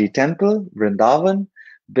Shaji Temple, Vrindavan,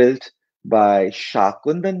 built by Shah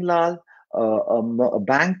Kundan Lal, a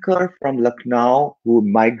banker from Lucknow who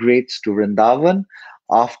migrates to Vrindavan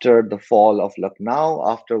after the fall of Lucknow,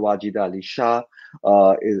 after Wajid Ali Shah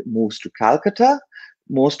moves to Calcutta.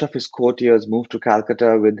 Most of his courtiers moved to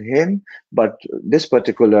Calcutta with him, but this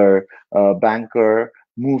particular banker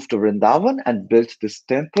moved to Vrindavan and built this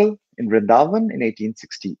temple in Vrindavan in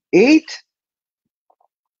 1868.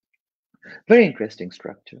 Very interesting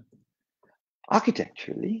structure.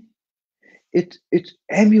 Architecturally, it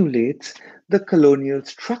emulates the colonial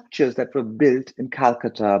structures that were built in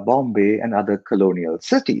Calcutta, Bombay, and other colonial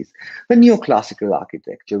cities. The neoclassical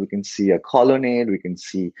architecture, we can see a colonnade, we can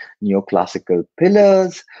see neoclassical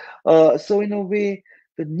pillars. So in a way,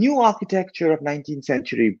 the new architecture of 19th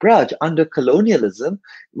century Braj under colonialism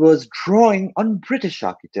was drawing on British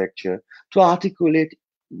architecture to articulate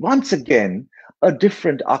once again a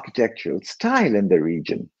different architectural style in the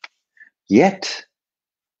region. Yet,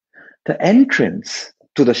 the entrance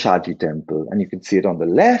to the Shaji temple, and you can see it on the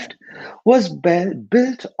left, was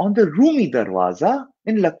built on the Rumi Darwaza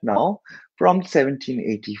in Lucknow from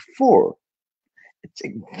 1784. It's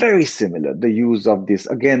very similar. The use of this,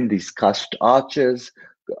 again, these cushed arches,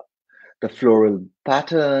 the floral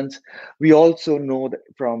patterns. We also know that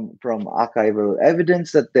from archival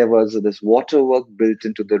evidence that there was this waterwork built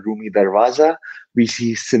into the Rumi Darwaza. We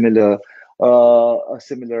see a similar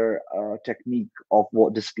technique of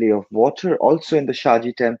display of water also in the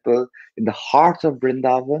Shaji temple in the heart of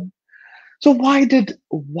Vrindavan. So why did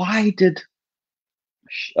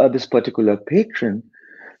this particular patron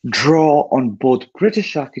draw on both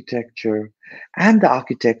British architecture and the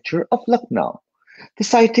architecture of Lucknow? The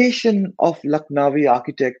citation of Lucknowi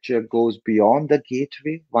architecture goes beyond the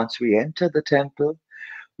gateway. Once we enter the temple,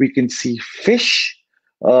 we can see fish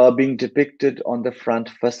being depicted on the front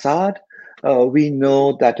facade. We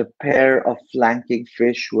know that a pair of flanking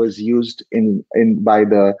fish was used in by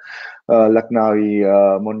the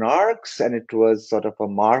Lucknowi monarchs, and it was sort of a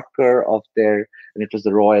marker of their, and it was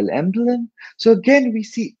the royal emblem. So again, we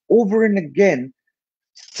see over and again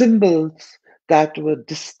symbols that were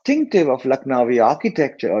distinctive of Lucknowi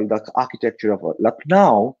architecture, or the architecture of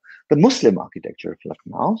Lucknow, the Muslim architecture of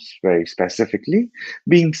Lucknow, very specifically,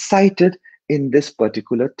 being cited in this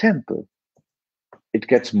particular temple. It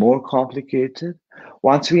gets more complicated.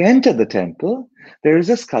 Once we enter the temple, there is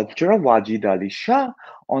a sculpture of Wajid Ali Shah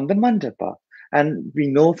on the mandapa. And we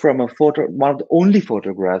know from a photo, one of the only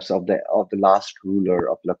photographs of the last ruler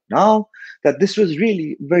of Lucknow, that this was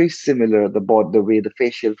really very similar, the way the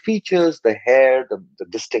facial features, the hair, the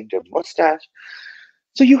distinctive mustache.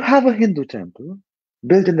 So you have a Hindu temple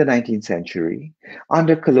built in the 19th century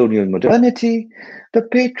under colonial modernity. The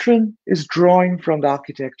patron is drawing from the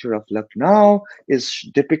architecture of Lucknow, is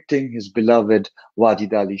depicting his beloved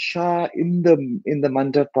Wajid Ali Shah in the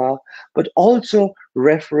mandapa, but also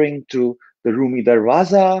referring to the Rumi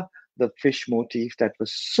Darwaza, the fish motif that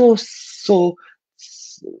was so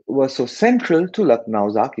central to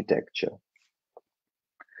Lucknow's architecture.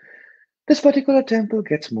 This particular temple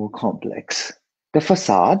gets more complex. The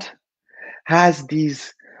facade has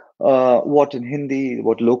these what in Hindi,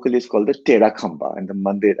 what locally is called the Tera Khamba, and the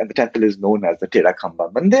mandir, and the temple is known as the Tera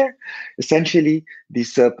Khamba Mandir. Essentially,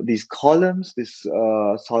 these columns, these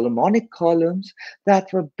Solomonic columns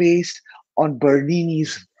that were based on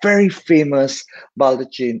Bernini's very famous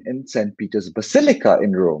baldachin in St. Peter's Basilica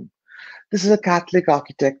in Rome. This is a Catholic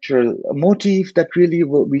architectural motif that really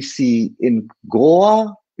we see in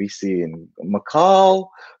Goa, we see in Macau,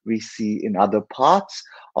 we see in other parts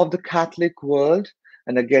of the Catholic world.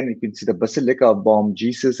 And again, you can see the Basilica of Bom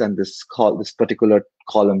Jesus and this particular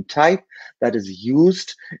column type that is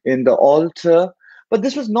used in the altar. But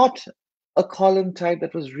this was not a column type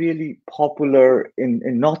that was really popular in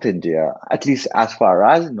North India, at least as far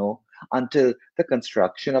as I know, until the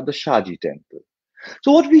construction of the Shaji temple.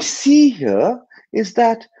 So what we see here is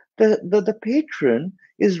that the patron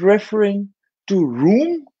is referring to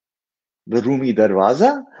Rome, the Rumi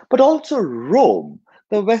Darwaza, but also Rome,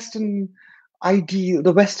 the Western ideal,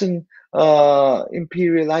 the Western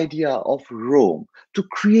imperial idea of Rome to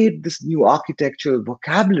create this new architectural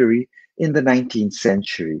vocabulary in the 19th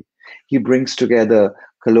century. He brings together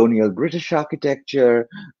colonial British architecture,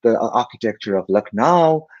 the architecture of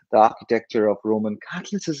Lucknow, the architecture of Roman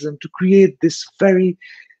Catholicism to create this very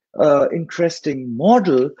interesting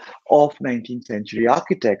model of 19th century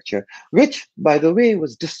architecture, which, by the way,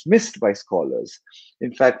 was dismissed by scholars.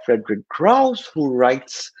 In fact, Frederick Krauss, who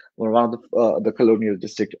writes, or one of the colonial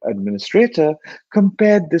district administrator,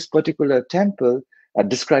 compared this particular temple,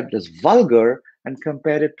 described as vulgar, and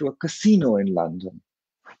compared it to a casino in London.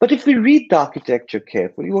 But if we read the architecture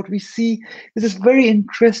carefully, what we see is this very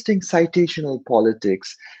interesting citational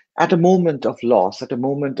politics at a moment of loss, at a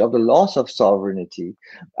moment of the loss of sovereignty,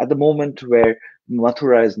 at the moment where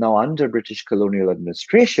Mathura is now under British colonial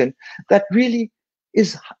administration, that really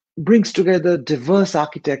is brings together diverse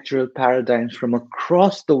architectural paradigms from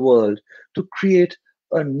across the world to create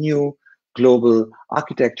a new global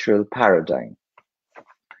architectural paradigm.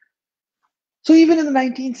 So even in the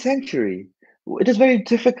 19th century, it is very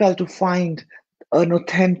difficult to find an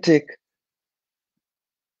authentic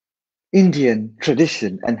Indian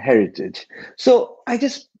tradition and heritage. So I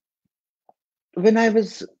just, when I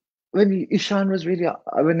was, when Ishan was really,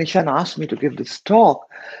 when Ishan asked me to give this talk,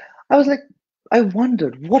 I was like, I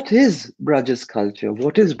wondered, what is Braj's culture?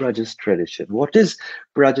 What is Braj's tradition? What is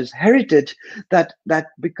Braj's heritage that has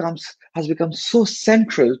become so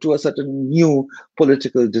central to a certain new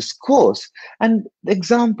political discourse? And the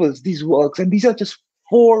examples, these works, and these are just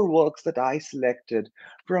four works that I selected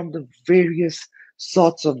from the various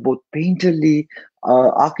sorts of both painterly,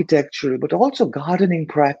 architectural, but also gardening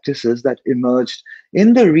practices that emerged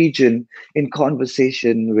in the region in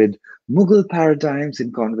conversation with Mughal paradigms,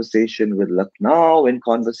 in conversation with Lucknow, in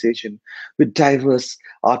conversation with diverse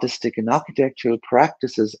artistic and architectural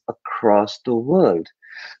practices across the world.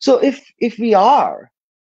 So if we are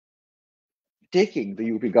taking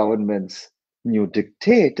the UP government's new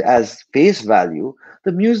dictate as face value,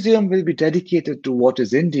 the museum will be dedicated to what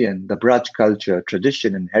is Indian, the Braj culture,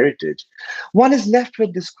 tradition, and heritage. One is left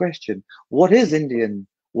with this question: what is Indian?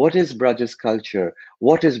 What is Braj's culture?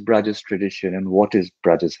 What is Braj's tradition? And what is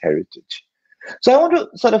Braj's heritage? So I want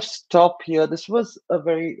to sort of stop here. This was a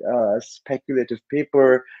very speculative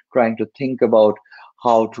paper trying to think about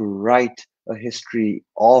how to write a history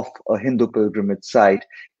of a Hindu pilgrimage site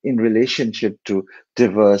in relationship to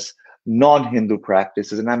diverse non-Hindu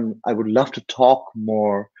practices. And I would love to talk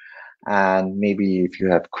more. And maybe if you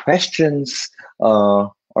have questions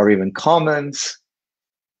or even comments.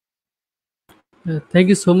 Thank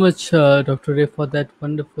you so much, Dr. Ray, for that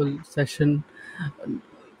wonderful session.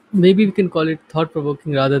 Maybe we can call it thought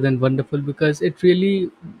provoking rather than wonderful, because it really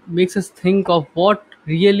makes us think of what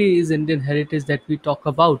really is Indian heritage that we talk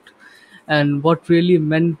about, and what really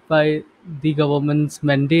meant by the government's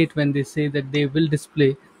mandate when they say that they will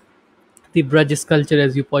display the British culture,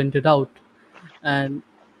 as you pointed out. And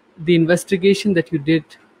the investigation that you did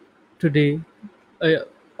today uh,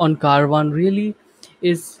 on Karwaan really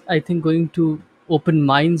is, I think, going to open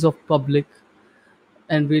minds of public,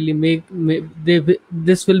 and really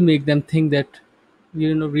this will make them think that,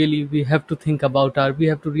 really we have to think about we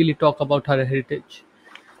have to really talk about our heritage.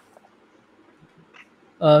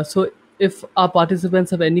 So if our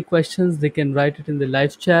participants have any questions, they can write it in the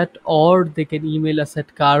live chat, or they can email us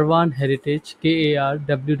at Karwaan Heritage,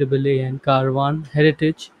 Karwaan Karwaan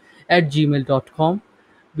Heritage at gmail.com.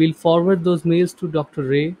 We'll forward those mails to Dr.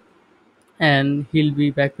 Ray, and he'll be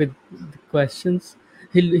back with the questions.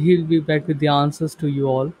 He'll be back with the answers to you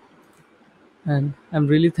all. And I'm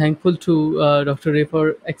really thankful to Dr. Ray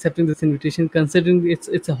for accepting this invitation, considering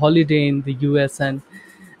it's a holiday in the US, and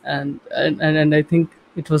I think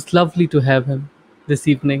it was lovely to have him this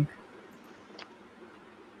evening.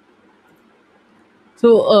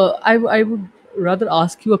 So I would rather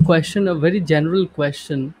ask you a question, a very general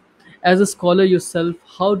question. As a scholar yourself,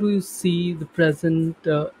 how do you see the present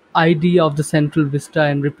idea of the central vista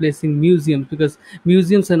and replacing museums? Because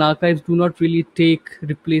museums and archives do not really take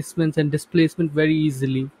replacements and displacement very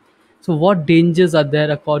easily. So, what dangers are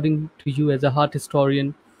there, according to you, as a art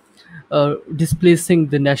historian, displacing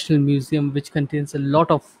the National Museum, which contains a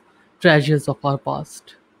lot of treasures of our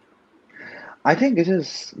past? I think it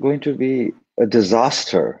is going to be a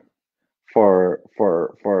disaster for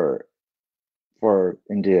for for for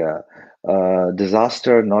India.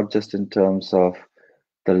 Disaster not just in terms of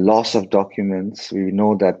the loss of documents. We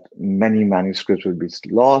know that many manuscripts will be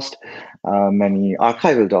lost. Many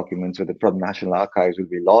archival documents from National Archives will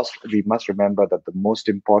be lost. We must remember that the most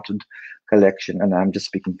important collection, and I'm just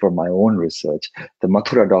speaking from my own research, the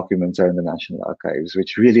Mathura documents are in the National Archives,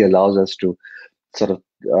 which really allows us to sort of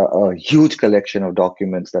a huge collection of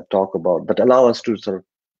documents that talk about that allow us to sort of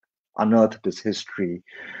unearth this history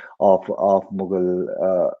of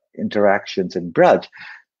Mughal interactions in Braj.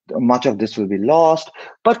 Much of this will be lost,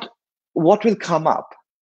 but what will come up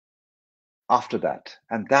after that?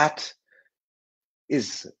 And that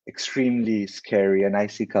is extremely scary. And I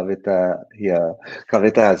see Kavita here.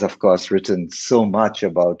 Kavita has, of course, written so much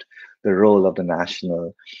about the role of the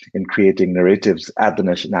national in creating narratives at the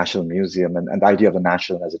National Museum, and the idea of the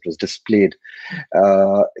national as it was displayed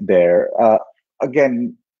there.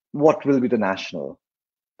 Again, what will be the national?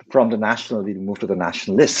 From the national, we'll move to the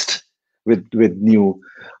nationalist with new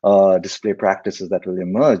display practices that will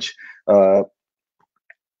emerge.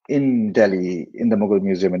 In Delhi, in the Mughal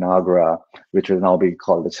Museum in Agra, which will now be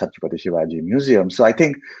called the Chhatrapati Shivaji Museum. So I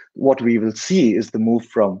think what we will see is the move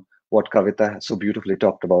from what Kavita so beautifully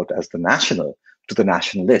talked about as the national to the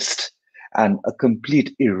nationalist, and a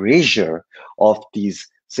complete erasure of these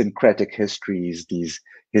syncretic histories, these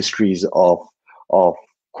histories of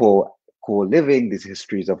co co-living, these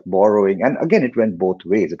histories of borrowing. And again, it went both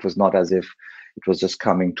ways. It was not as if it was just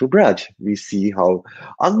coming to Braj. We see how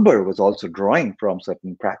Akbar was also drawing from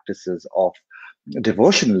certain practices of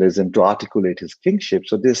devotionalism to articulate his kingship.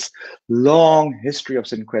 So this long history of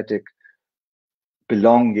syncretic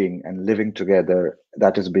belonging and living together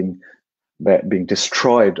that is being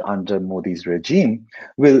destroyed under Modi's regime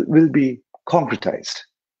will be concretized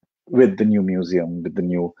with the new museum, with the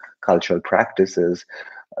new cultural practices,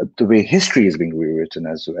 the way history is being rewritten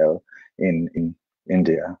as well in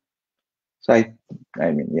India. So I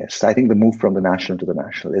mean, yes, I think the move from the national to the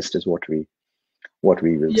nationalist is what we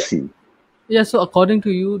will Yeah, see. yeah. So according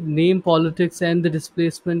to you, name politics and the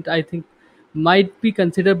displacement, I think, might be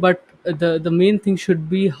considered, but the main thing should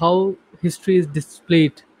be how history is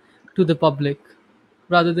displayed to the public,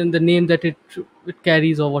 rather than the name that it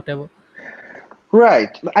carries or whatever.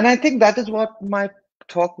 Right. And I think that is what my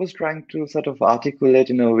talk was trying to sort of articulate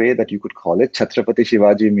in a way that you could call it Chhatrapati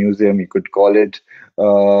Shivaji Museum, you could call it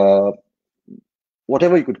uh,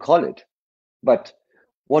 whatever you could call it. But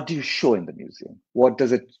what do you show in the museum? What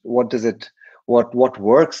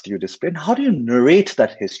works do you display? And how do you narrate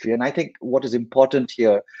that history? And I think what is important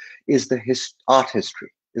here is the art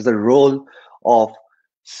history, is the role of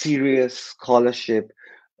serious scholarship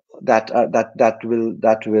that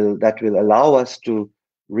will allow us to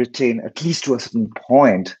retain, at least to a certain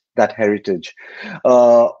point, that heritage.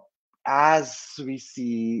 Uh, as we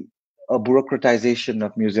see a bureaucratization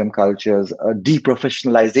of museum cultures, a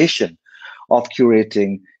deprofessionalization of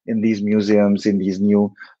curating in these museums, in these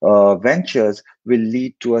new ventures, will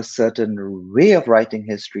lead to a certain way of writing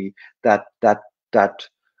history that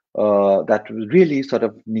really sort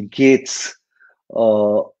of negates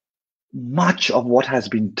uh, much of what has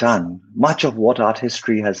been done, much of what art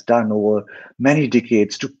history has done over many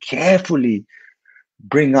decades to carefully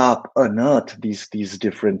bring up, unearth these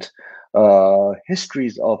different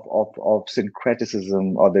histories of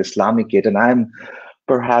syncretism or the Islamic gate. And I'm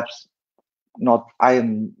perhaps not, I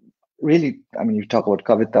am really, I mean, you talk about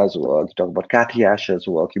Kavita's work, you talk about Kathy Asher's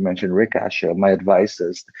work, you mentioned Rick Asher. My advice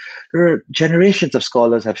is there are generations of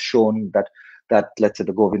scholars have shown that let's say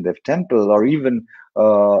the Govindev temple or even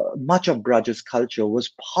much of Braj's culture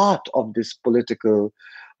was part of this political,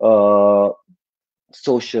 uh,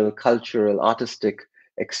 social, cultural, artistic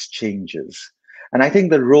exchanges. And I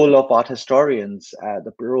think the role of art historians,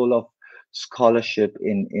 the role of scholarship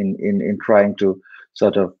in trying to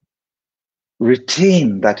sort of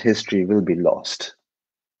retain that history will be lost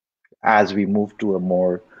as we move to a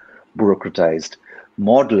more bureaucratized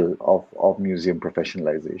model of museum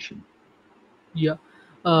professionalization. Yeah.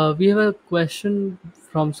 We have a question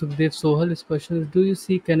from Sukhdev Sohal. His question is: do you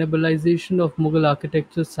see cannibalization of Mughal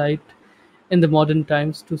architecture site in the modern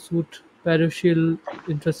times to suit parochial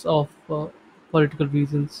interests of political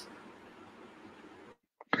reasons?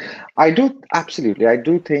 I do absolutely. I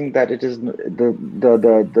do think that it is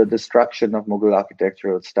the destruction of Mughal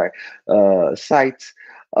architectural sites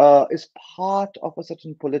is part of a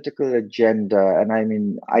certain political agenda. And I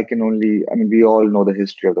mean, I mean, we all know the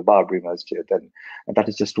history of the Babri Masjid, and that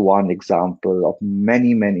is just one example of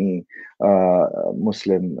many, many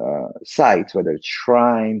Muslim sites, whether it's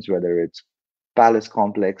shrines, whether it's palace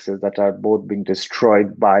complexes that are both being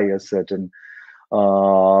destroyed by a certain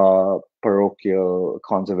parochial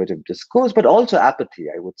conservative discourse, but also apathy.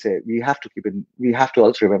 I would say we have to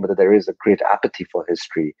also remember that there is a great apathy for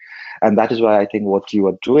history, and that is why I think what you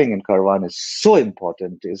are doing in Karwaan is so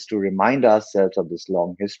important, is to remind ourselves of this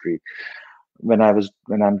long history. When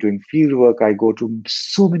I'm doing field work, I go to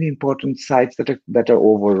so many important sites that are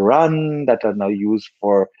overrun, that are now used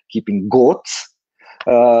for keeping goats,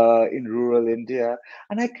 in rural India,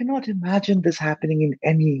 and I cannot imagine this happening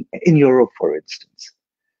in Europe, for instance.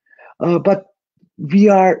 But we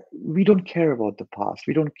don't care about the past.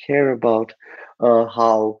 We don't care about uh,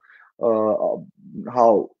 how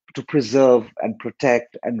to preserve and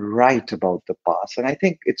protect and write about the past. And I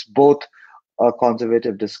think it's both a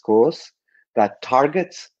conservative discourse that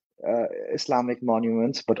targets Islamic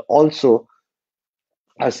monuments, but also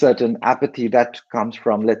a certain apathy that comes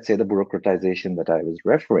from, let's say, the bureaucratization that I was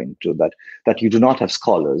referring to, that you do not have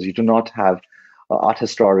scholars, you do not have art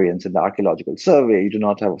historians in the archaeological survey, you do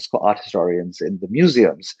not have art historians in the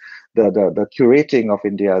museums. The curating of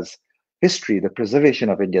India's history, the preservation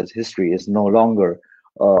of India's history is no longer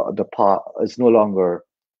is no longer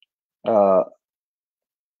uh,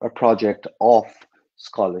 a project of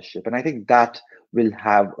scholarship, and I think that will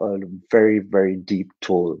have a very deep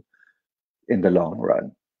toll in the long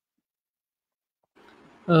run.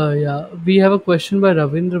 Yeah, we have a question by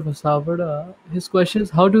Ravindra Vasavada. His question is: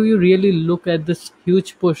 how do you really look at this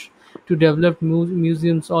huge push to develop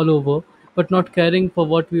museums all over, but not caring for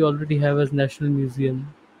what we already have as national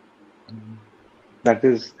museum? That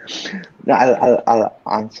is, I'll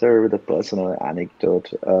answer with a personal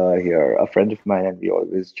anecdote here. A friend of mine and we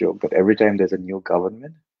always joke that every time there's a new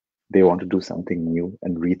government, they want to do something new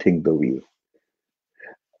and rethink the wheel.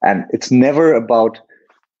 And it's never about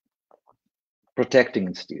protecting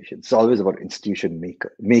institutions. It's always about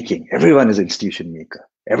making. Everyone is institution maker.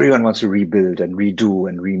 Everyone wants to rebuild and redo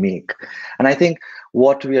and remake. And I think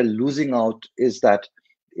what we are losing out is that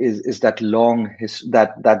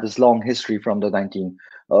that this long history from the 19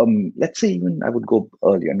 let's say, even I would go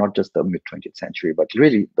earlier, not just the mid 20th century, but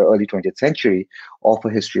really the early 20th century, of a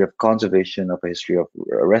history of conservation, of a history of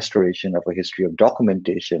restoration, of a history of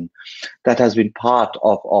documentation that has been part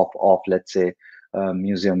of let's say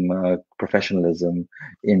museum professionalism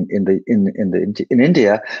in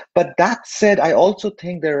India. But that said, I also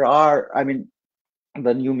think there are, I mean,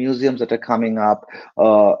 the new museums that are coming up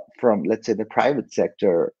from, let's say, the private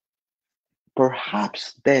sector,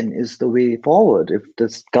 perhaps then is the way forward. If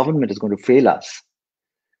this government is going to fail us,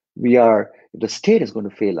 if the state is going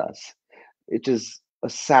to fail us, it is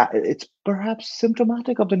it's perhaps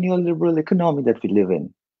symptomatic of the neoliberal economy that we live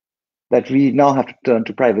in, that we now have to turn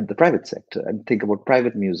to the private sector and think about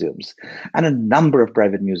private museums. And a number of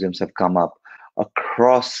private museums have come up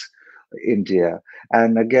across India.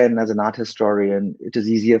 And again, as an art historian, it is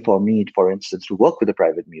easier for me, for instance, to work with a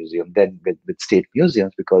private museum than with state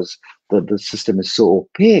museums, because the system is so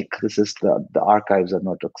opaque. The archives are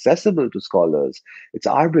not accessible to scholars. It's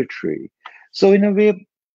arbitrary. So in a way,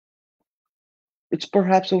 it's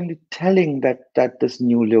perhaps only telling that this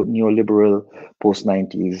neoliberal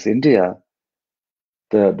post-90s India,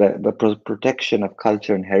 the protection of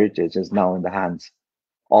culture and heritage is now in the hands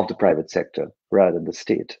of the private sector rather than the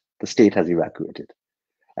state. The state has evacuated.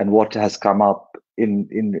 And what has come up in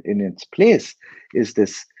its place is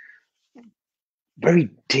this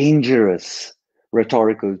very dangerous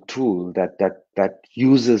rhetorical tool that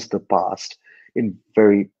uses the past in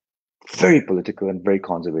very political and very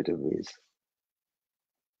conservative ways.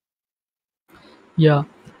 Yeah,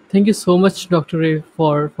 thank you so much, Dr. Ray,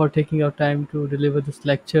 for taking your time to deliver this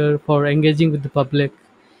lecture, for engaging with the public,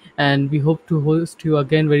 and we hope to host you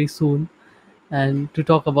again very soon, and to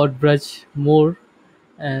talk about Braj more.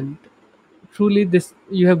 And truly, this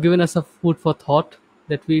you have given us a food for thought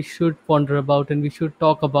that we should ponder about and we should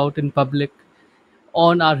talk about in public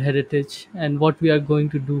on our heritage and what we are going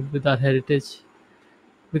to do with our heritage,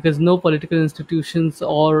 because no political institutions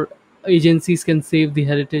or agencies can save the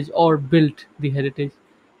heritage or build the heritage.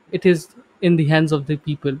 It is in the hands of the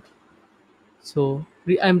people. So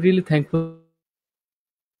I'm really thankful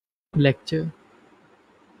for this lecture.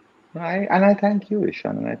 I thank you,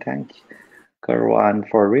 Ishan, and I thank Karwaan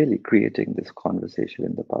for really creating this conversation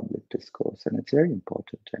in the public discourse. And it's very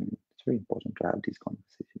important. I mean, it's very important to have these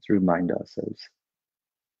conversations, remind ourselves.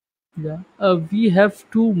 Yeah, we have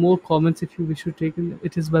two more comments if you wish to take it.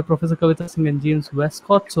 It is by Professor Kavita Singh and James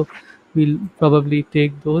Westcott, so we'll probably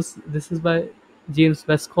take those. This is by James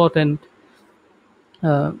Westcott, and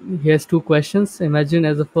here's two questions. Imagine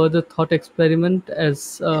as a further thought experiment,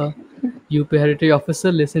 as UP Heritage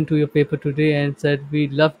Officer listened to your paper today and said, "We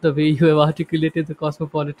love the way you have articulated the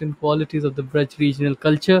cosmopolitan qualities of the Braj regional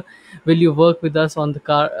culture. Will you work with us on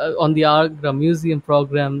on the Agra Museum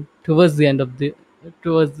program towards the end of the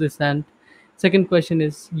towards this end?" Second question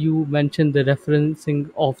is, you mentioned the referencing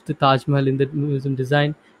of the Taj Mahal in the museum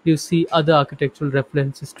design. Do you see other architectural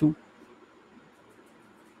references too?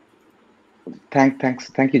 Thank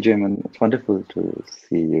you, Jamin. It's wonderful to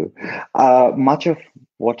see you. Much of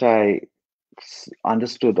what I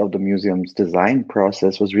understood of the museum's design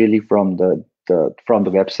process was really from the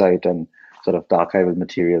website and sort of the archival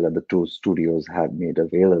material that the two studios had made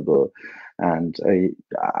available. And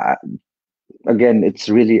again, it's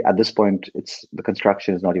really at this point, it's the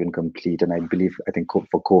construction is not even complete, and I think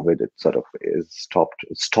for COVID, it sort of is stopped,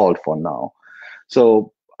 it's stalled for now.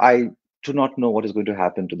 So I do not know what is going to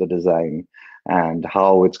happen to the design and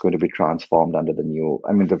how it's going to be transformed under the new.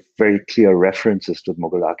 I mean, the very clear references to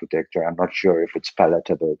Mughal architecture. I'm not sure if it's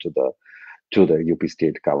palatable to the UP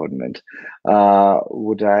state government.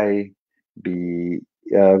 Would I be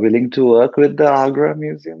willing to work with the Agra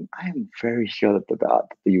Museum? I am very sure that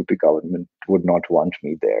the UP government would not want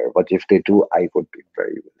me there, but if they do, I would be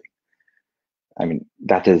very willing. I mean,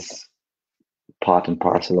 that is part and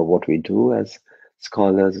parcel of what we do as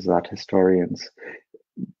scholars, as art historians,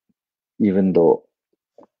 even though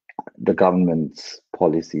the government's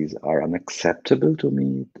policies are unacceptable to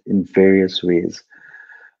me in various ways.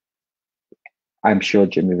 I'm sure,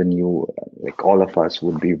 Jim, even you, like all of us,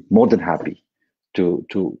 would be more than happy to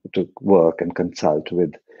work and consult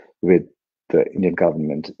with the Indian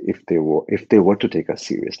government if they were to take us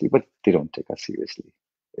seriously, but they don't take us seriously.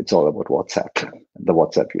 It's all about WhatsApp, the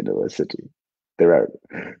WhatsApp University. There are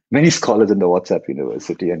many scholars in the WhatsApp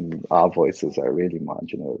University, and our voices are really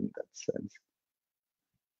marginal in that sense.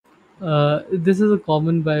 This is a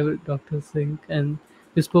common by Dr. Singh, and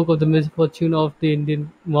we spoke of the misfortune of the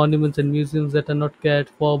Indian monuments and museums that are not cared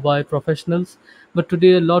for by professionals. But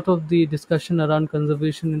today, a lot of the discussion around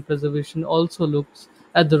conservation and preservation also looks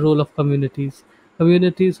at the role of communities.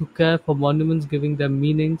 Communities who care for monuments, giving them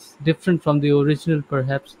meanings different from the original,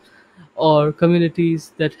 perhaps, or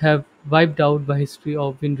communities that have wiped out by history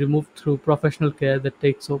or been removed through professional care that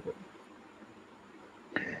takes over.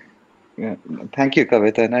 Yeah, thank you,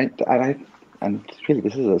 Kavita. And really,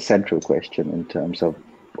 this is a central question in terms of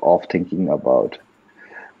thinking about.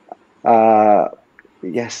 Uh,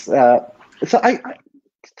 yes.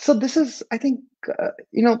 So this is, I think,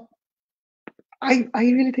 you know, I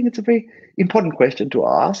really think it's a very important question to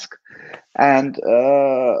ask. And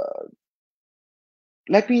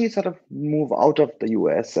let me sort of move out of the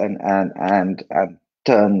US and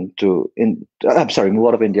turn to I'm sorry, move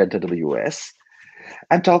out of India and turn to the US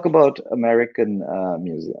and talk about American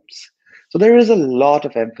museums. So there is a lot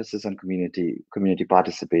of emphasis on community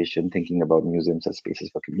participation, thinking about museums as spaces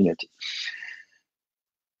for community.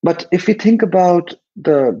 But if we think about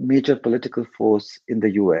the major political force in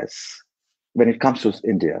the US when it comes to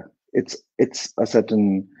India, it's a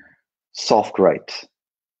certain soft right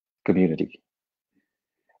community,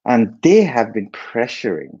 and they have been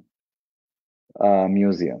pressuring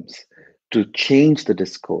museums to change the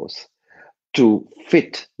discourse to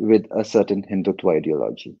fit with a certain Hindutva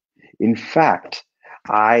ideology. In fact,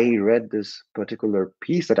 I read this particular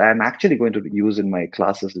piece that I'm actually going to use in my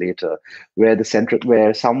classes later, where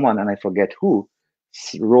someone, and I forget who,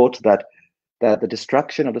 wrote that the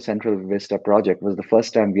destruction of the Central Vista project was the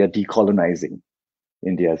first time we are decolonizing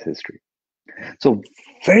India's history. So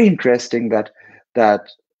very interesting that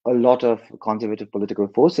a lot of conservative political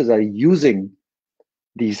forces are using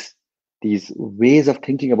these these ways of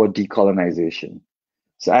thinking about decolonization.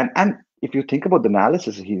 So and if you think about the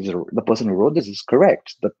analysis, the person who wrote this is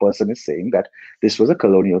correct. The person is saying that this was a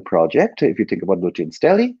colonial project. If you think about Lutyens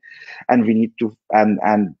Delhi, and we need to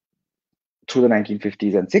and through the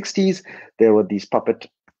 1950s and 60s, there were these puppet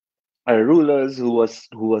rulers who was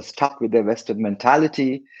stuck with their Western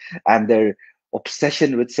mentality and their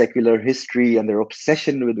obsession with secular history and their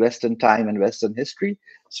obsession with Western time and Western history.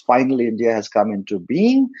 So finally, India has come into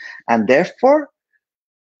being, and therefore,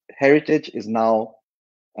 heritage is now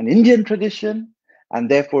an Indian tradition, and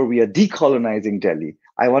therefore we are decolonizing Delhi.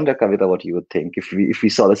 I wonder, Kavita, what you would think if we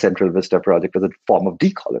saw the Central Vista project as a form of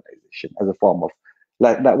decolonization, as a form of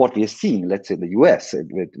like what we are seeing, let's say in the US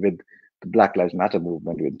with the Black Lives Matter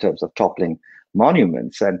movement in terms of toppling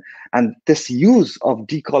monuments and this use of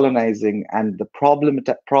decolonizing and the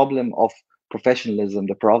problem of professionalism,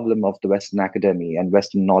 the problem of the Western academy and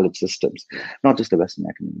Western knowledge systems, not just the Western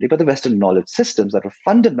academy, but the Western knowledge systems that are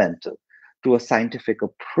fundamental to a scientific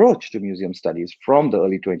approach to museum studies from the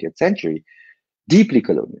early 20th century, deeply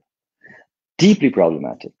colonial, deeply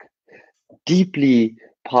problematic, deeply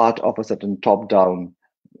part of a certain top-down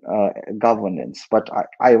governance. But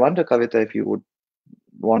I wonder, Kavita, if you would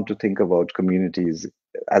want to think about communities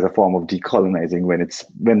as a form of decolonizing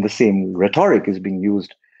when the same rhetoric is being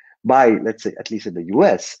used by, let's say, at least in the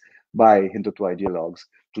US, by Hindutva ideologues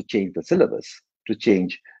to change the syllabus, to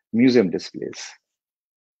change museum displays.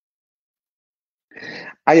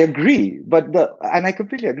 I agree, and I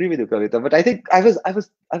completely agree with you, Kavita. But I think I was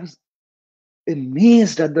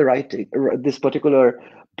amazed at the writing, this particular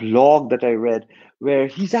blog that I read, where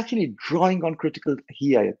he's actually drawing on critical,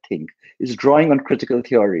 he, I think, is drawing on critical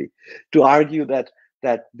theory to argue that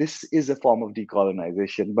this is a form of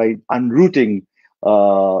decolonization by unrooting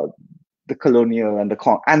uh, the colonial and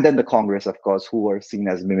and then the Congress, of course, who were seen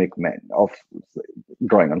as mimic men of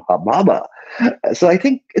drawing on Baba. So I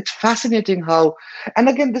think it's fascinating how, and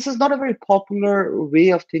again, this is not a very popular way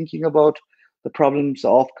of thinking about the problems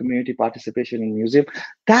of community participation in museum.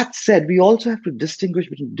 That said, we also have to distinguish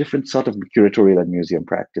between different sort of curatorial and museum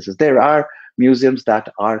practices. There are museums that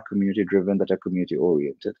are community driven, that are community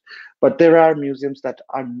oriented, but there are museums that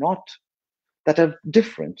are not, that are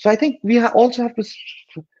different. So I think we also have to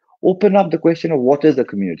open up the question of what is a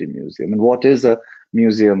community museum and what is a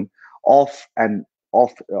museum of and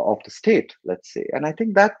of the state, let's say. And I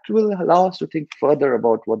think that will allow us to think further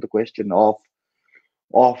about what the question of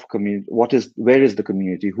community, what is, where is the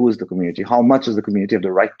community, who is the community, how much does the community have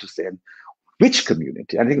the right to say, and which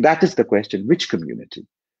community. I think that is the question: which community?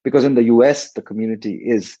 Because in the US, the community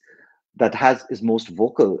is most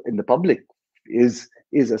vocal in the public is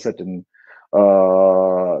a certain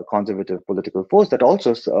conservative political force that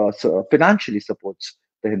also financially supports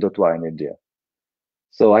the Hindutva in India.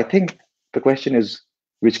 So I think the question is,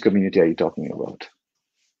 which community are you talking about?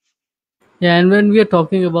 Yeah, and when we are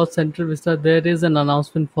talking about Central Vista, there is an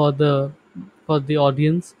announcement for the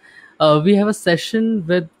audience. We have a session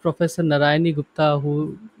with Professor Narayani Gupta,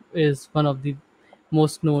 who is one of the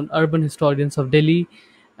most known urban historians of Delhi,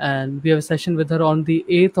 and we have a session with her on the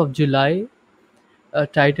 8th of July,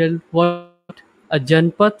 titled "What, a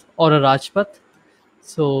Janpat or a Rajpath?"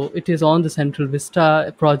 So it is on the Central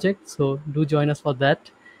Vista project. So do join us for that.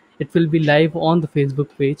 It will be live on the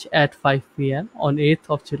Facebook page at 5 p.m. on 8th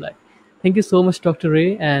of July. Thank you so much, Dr.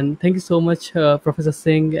 Ray, and thank you so much, Professor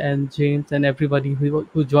Singh and James and everybody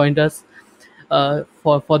who joined us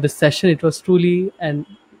for this session. It was truly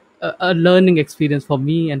a learning experience for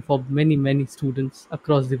me and for many, many students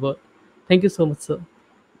across the world. Thank you so much, sir,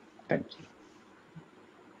 Thank you.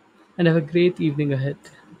 and have a great evening ahead.